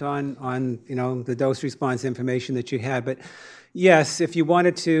extent on you know, the dose response information that you had. But yes, if you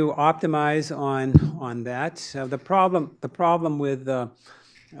wanted to optimize on that, the problem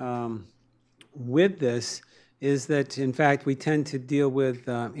with this is that in fact we tend to deal with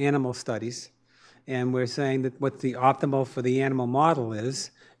animal studies, and we're saying that what the optimal for the animal model is,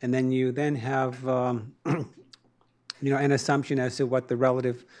 and then you have you know, an assumption as to what the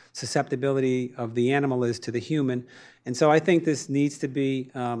relative susceptibility of the animal is to the human. And so I think this needs to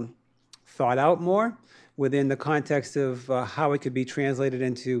be thought out more within the context of how it could be translated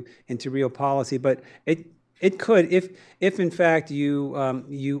into real policy. But it could, if in fact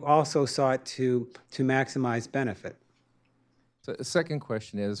you also sought to maximize benefit. So the second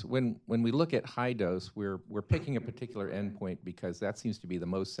question is, when we look at high dose, we're picking a particular endpoint because that seems to be the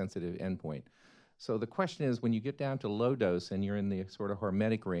most sensitive endpoint. So the question is, when you get down to low dose and you're in the sort of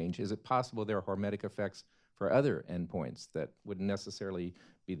hormetic range, is it possible there are hormetic effects for other endpoints that wouldn't necessarily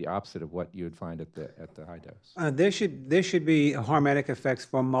be the opposite of what you would find at the high dose? There should be hormetic effects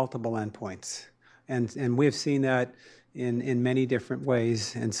for multiple endpoints, and we've seen that in many different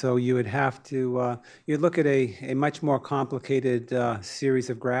ways. And so you would have to you'd look at a much more complicated series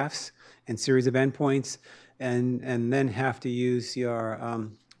of graphs and series of endpoints, and then have to use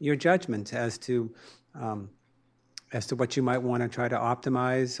your judgment as to what you might want to try to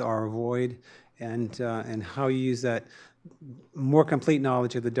optimize or avoid, and how you use that more complete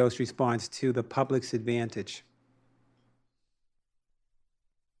knowledge of the dose response to the public's advantage.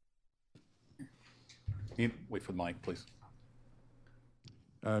 Wait for the mic, please.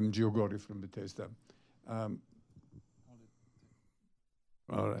 I'm Gio Gori from Bethesda. All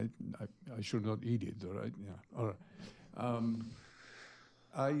right, I should not eat it, all right? Yeah, all right.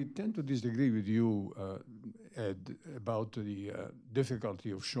 I tend to disagree with you, Ed, about the difficulty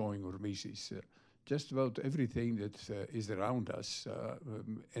of showing hormesis. Just about everything that is around us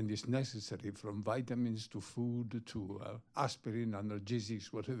and is necessary, from vitamins to food to aspirin, analgesics,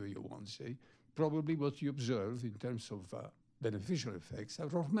 whatever you want to say, probably what you observe in terms of beneficial effects are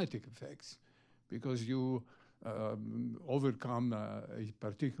hormetic effects, because you overcome a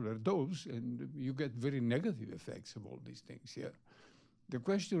particular dose and you get very negative effects of all these things here. The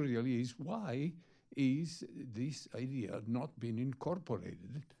question really is, why is this idea not being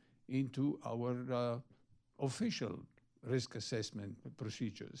incorporated into our official risk assessment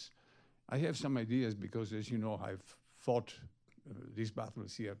procedures. I have some ideas because, as you know, I've fought these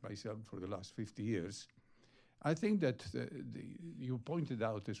battles here myself for the last 50 years. I think that you pointed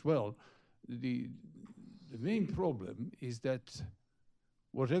out as well, the main problem is that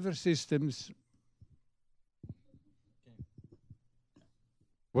whatever systems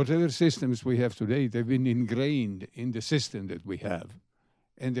we have today, they've been ingrained in the system that we have,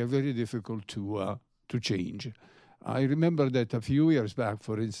 and they're very difficult to change. I remember that a few years back,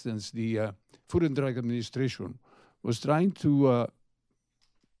 for instance, the Food and Drug Administration was trying to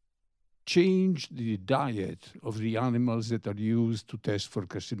change the diet of the animals that are used to test for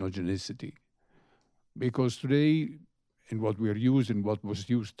carcinogenicity. Because today, and what we are using, what was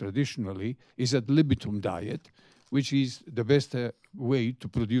used traditionally, is ad libitum diet, which is the best way to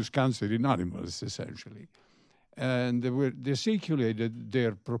produce cancer in animals, essentially. And they circulated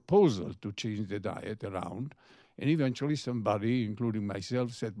their proposal to change the diet around, and eventually somebody, including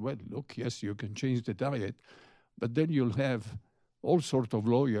myself, said, well, look, yes, you can change the diet, but then you'll have all sorts of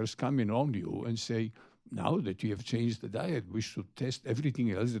lawyers coming on you and say, now that you have changed the diet, we should test everything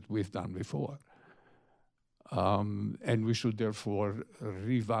else that we've done before. And we should therefore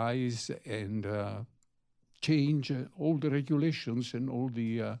revise and change all the regulations and all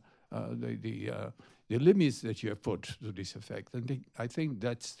the limits that you have put to this effect. And I think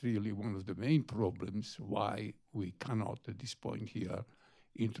that's really one of the main problems why we cannot, at this point here,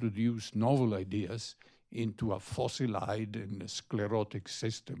 introduce novel ideas into a fossilized and sclerotic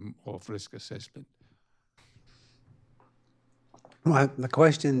system of risk assessment. Well, the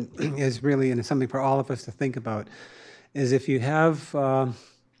question is really, and it's something for all of us to think about, is if you have a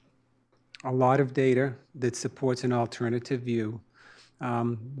lot of data that supports an alternative view,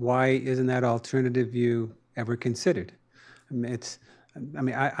 why isn't that alternative view ever considered?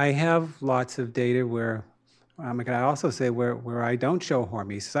 I have lots of data where, I also say where I don't show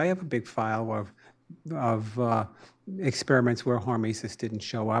hormesis. I have a big file of experiments where hormesis didn't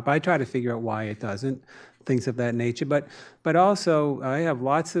show up. I try to figure out why it doesn't, things of that nature. But also, I have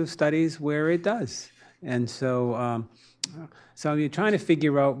lots of studies where it does. And so you're trying to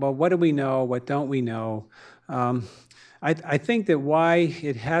figure out, well, what do we know? What don't we know? I think that why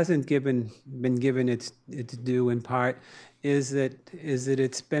it hasn't been given its due in part is that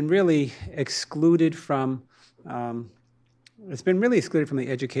it's been really excluded from the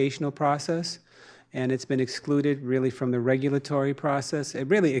educational process, and it's been excluded really from the regulatory process. It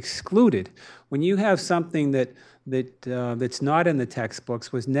really excluded. When you have something that's not in the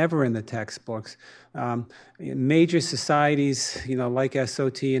textbooks, was never in the textbooks, major societies, like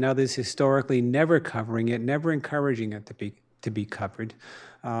SOT and others, historically never covering it, never encouraging it to be covered.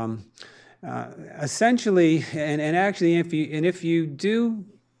 Essentially, and actually, if you do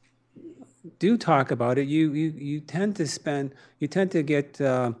talk about it, you tend to get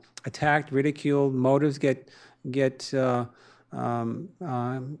attacked, ridiculed, motives get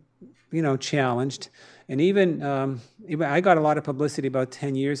challenged, and even I got a lot of publicity about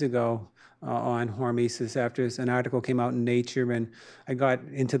 10 years ago on hormesis after an article came out in Nature, and I got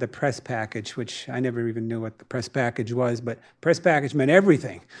into the press package, which I never even knew what the press package was, but press package meant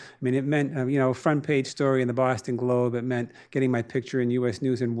everything. It meant, front page story in the Boston Globe. It meant getting my picture in U.S.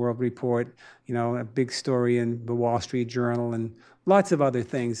 News and World Report, a big story in the Wall Street Journal, and lots of other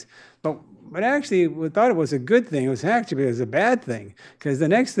things. But actually, we thought it was a good thing. It was a bad thing, because the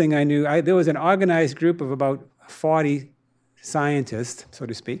next thing I knew, there was an organized group of about 40 scientists, so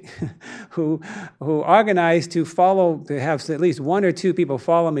to speak, who organized to have at least one or two people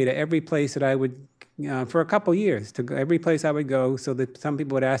follow me to every place that I would, for a couple years, to every place I would go, so that some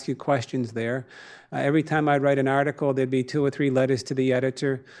people would ask you questions there. Every time I'd write an article, there'd be 2 or 3 letters to the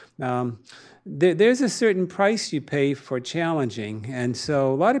editor. There's a certain price you pay for challenging, and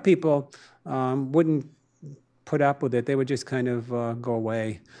so a lot of people wouldn't put up with it. They would just kind of go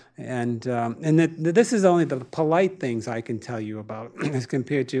away. And this is only the polite things I can tell you about as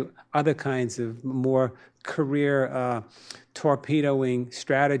compared to other kinds of more career torpedoing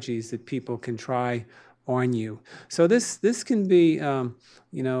strategies that people can try on you. So this can be,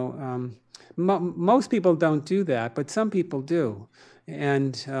 most people don't do that, but some people do.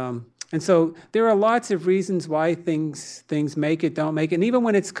 And so there are lots of reasons why things make it, don't make it. And even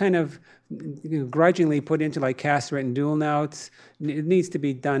when it's kind of grudgingly put into like Casseret and Duell now, it needs to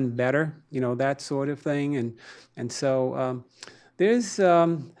be done better, that sort of thing. And so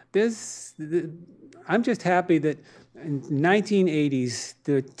I'm just happy that in 1980s,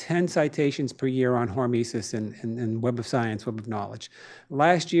 there were 10 citations per year on hormesis in Web of Science, Web of Knowledge.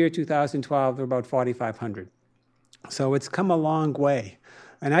 Last year, 2012, there were about 4,500. So it's come a long way.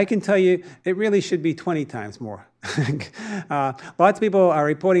 And I can tell you, it really should be 20 times more. Lots of people are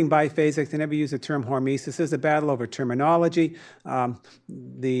reporting biphasic. They never use the term hormesis. There's a battle over terminology.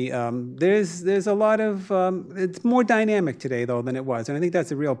 There's a lot of, it's more dynamic today, though, than it was. And I think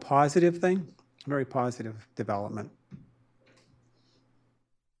that's a real positive thing, very positive development.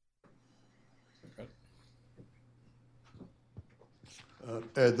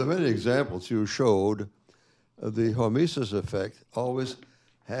 The many examples you showed, the hormesis effect always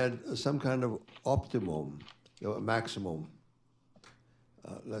had some kind of optimum, maximum.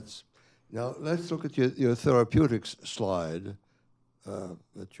 Let's look at your therapeutics slide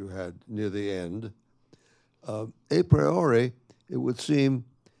that you had near the end. A priori, it would seem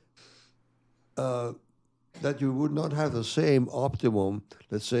that you would not have the same optimum,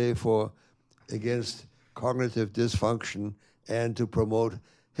 let's say, against cognitive dysfunction and to promote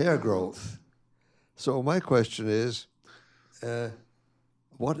hair growth. So my question is,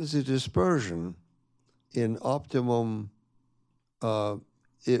 what is the dispersion in optimum,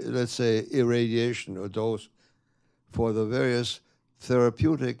 let's say, irradiation or dose for the various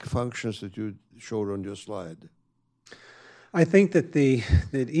therapeutic functions that you showed on your slide? I think that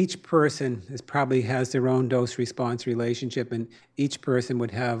that each person probably has their own dose-response relationship, and each person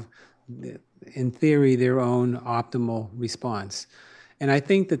would have, in theory, their own optimal response. And I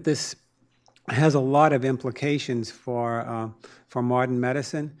think that this has a lot of implications for modern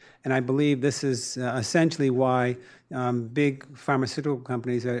medicine, and I believe this is essentially why big pharmaceutical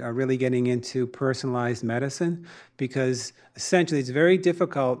companies are really getting into personalized medicine, because essentially it's very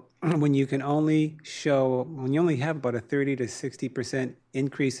difficult when you only have about a 30 to 60%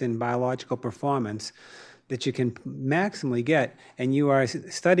 increase in biological performance that you can maximally get, and you are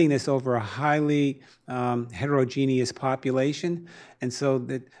studying this over a highly heterogeneous population, and so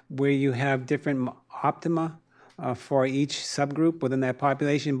that where you have different optima for each subgroup within that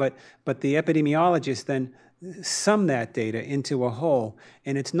population, but the epidemiologists then sum that data into a whole,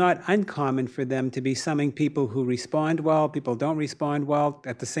 and it's not uncommon for them to be summing people who respond well, people don't respond well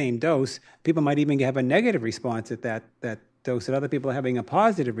at the same dose. People might even have a negative response at that dose, and other people are having a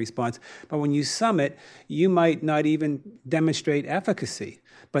positive response. But when you sum it, you might not even demonstrate efficacy.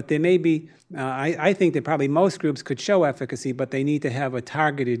 But there may be, I think that probably most groups could show efficacy, but they need to have a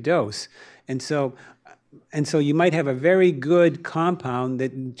targeted dose. And so you might have a very good compound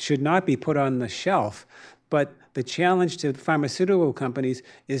that should not be put on the shelf. But the challenge to pharmaceutical companies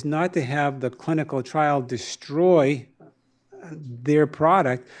is not to have the clinical trial destroy their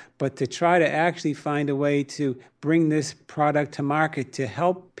product, but to try to actually find a way to bring this product to market to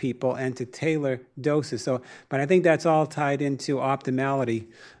help people and to tailor doses. But I think that's all tied into optimality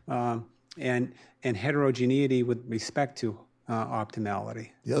and heterogeneity with respect to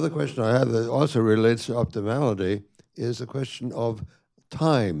optimality. The other question I have that also relates to optimality is the question of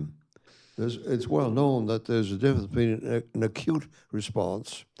time. It's well known that there's a difference between an acute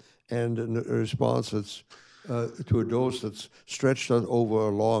response and a response that's to a dose that's stretched out over a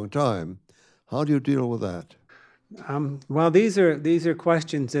long time. How do you deal with that? Well, these are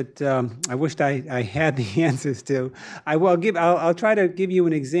questions that I wished I had the answers to. I'll try to give you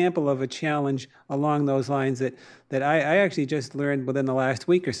an example of a challenge along those lines that I actually just learned within the last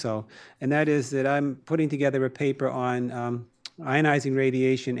week or so, and that is that I'm putting together a paper on ionizing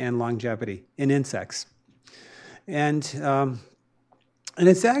radiation and longevity in insects, and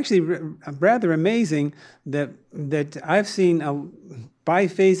it's actually rather amazing that I've seen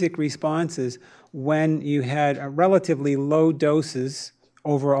biphasic responses when you had relatively low doses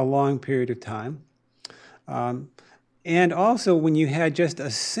over a long period of time, and also when you had just a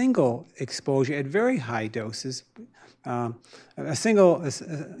single exposure at very high doses, a single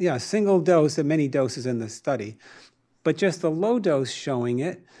dose, of many doses in the study, but just the low dose showing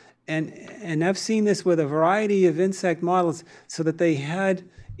it. And I've seen this with a variety of insect models, so that they had,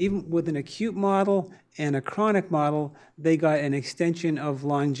 even with an acute model and a chronic model, they got an extension of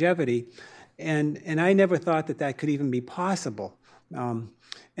longevity. And I never thought that could even be possible.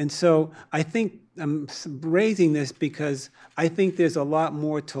 And so I think I'm raising this because I think there's a lot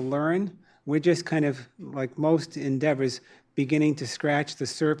more to learn. We're just kind of, like most endeavors, beginning to scratch the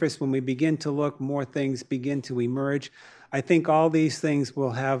surface. When we begin to look, more things begin to emerge. I think all these things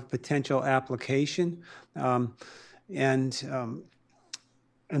will have potential application, and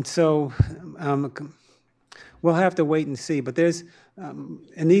so we'll have to wait and see. But there's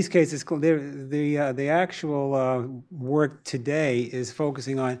in these cases, the actual work today is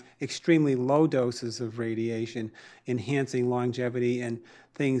focusing on extremely low doses of radiation, enhancing longevity and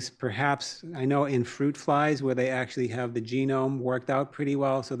things perhaps, I know in fruit flies where they actually have the genome worked out pretty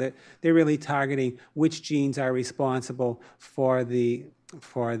well, so that they're really targeting which genes are responsible for the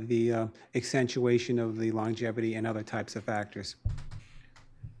accentuation of the longevity and other types of factors.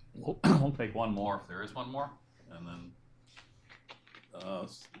 We'll take one more if there is one more, and then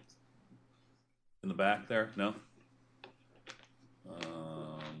in the back there, no?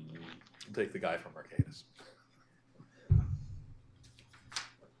 We'll take the guy from Mercatus.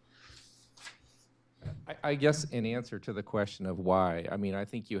 I guess in answer to the question of why, I mean, I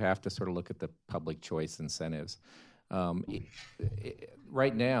think you have to sort of look at the public choice incentives.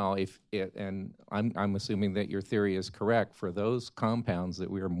 Right now, and I'm assuming that your theory is correct, for those compounds that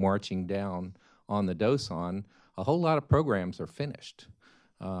we are marching down on the dose on, a whole lot of programs are finished.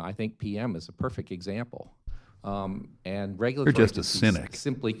 I think PM is a perfect example. And regulatory You're just a agencies cynic.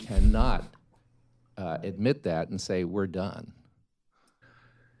 simply cannot admit that and say, we're done.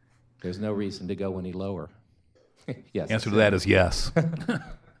 There's no reason to go any lower. Yes. Answer to that is yes. What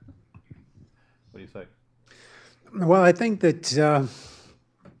do you say? Well, I think that a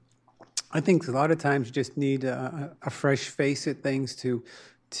lot of times you just need a fresh face at things to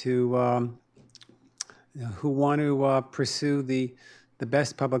who want to pursue the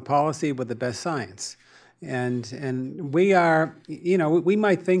best public policy with the best science, and we are, we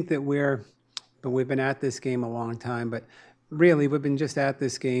might think that we've been at this game a long time, but really we've been just at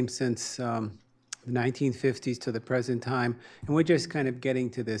this game since the 1950s to the present time, and we're just kind of getting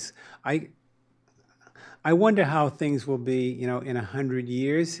to this. I wonder how things will be, in 100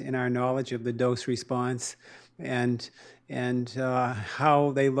 years in our knowledge of the dose response, and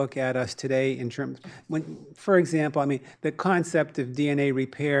how they look at us today in terms. For example, I mean, the concept of DNA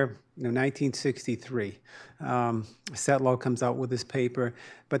repair, 1963. Setlow comes out with this paper,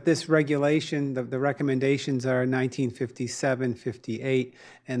 but this regulation, the recommendations are 1957, 58,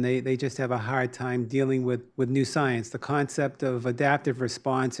 and they just have a hard time dealing with new science. The concept of adaptive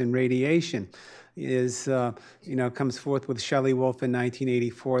response in radiation is, comes forth with Shelley Wolf in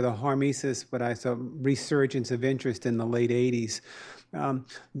 1984, the hormesis, but I saw resurgence of interest in the late 80s.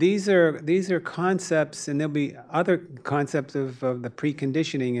 These are concepts, and there'll be other concepts of the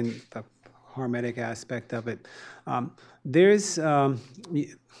preconditioning and the hormetic aspect of it.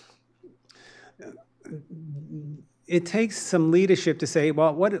 It takes some leadership to say,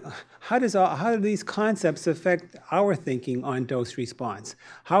 well, how do these concepts affect our thinking on dose response?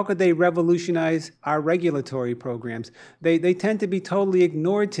 How could they revolutionize our regulatory programs? They tend to be totally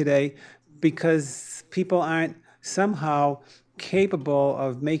ignored today because people aren't somehow capable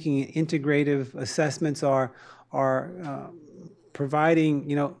of making integrative assessments or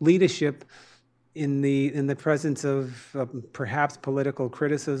providing leadership in the presence of perhaps political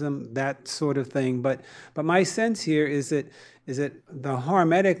criticism, that sort of thing. But my sense here is that the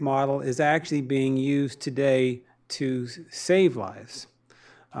hormetic model is actually being used today to save lives,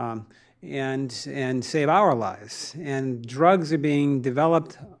 and save our lives. And drugs are being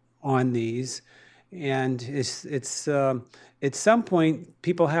developed on these, and it's at some point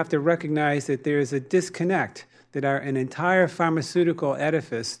people have to recognize that there is a disconnect, that an entire pharmaceutical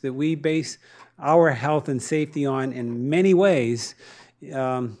edifice that we base our health and safety on in many ways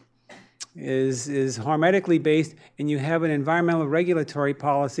is hormetically based, and you have an environmental regulatory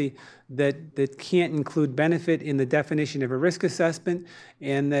policy that can't include benefit in the definition of a risk assessment,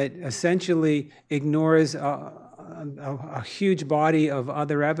 and that essentially ignores a huge body of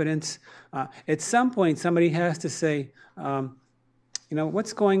other evidence. At some point, somebody has to say,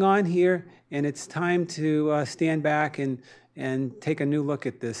 what's going on here, and it's time to stand back and take a new look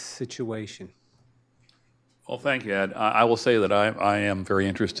at this situation. Well, thank you, Ed. I will say that I am very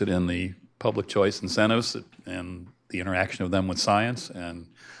interested in the public choice incentives and the interaction of them with science, and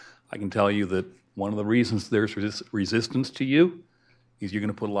I can tell you that one of the reasons there's resistance to you is you're going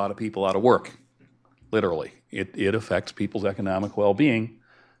to put a lot of people out of work, literally. It affects people's economic well-being,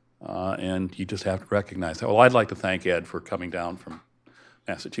 and you just have to recognize that. Well, I'd like to thank Ed for coming down from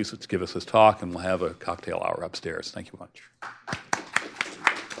Massachusetts to give us this talk, and we'll have a cocktail hour upstairs. Thank you much.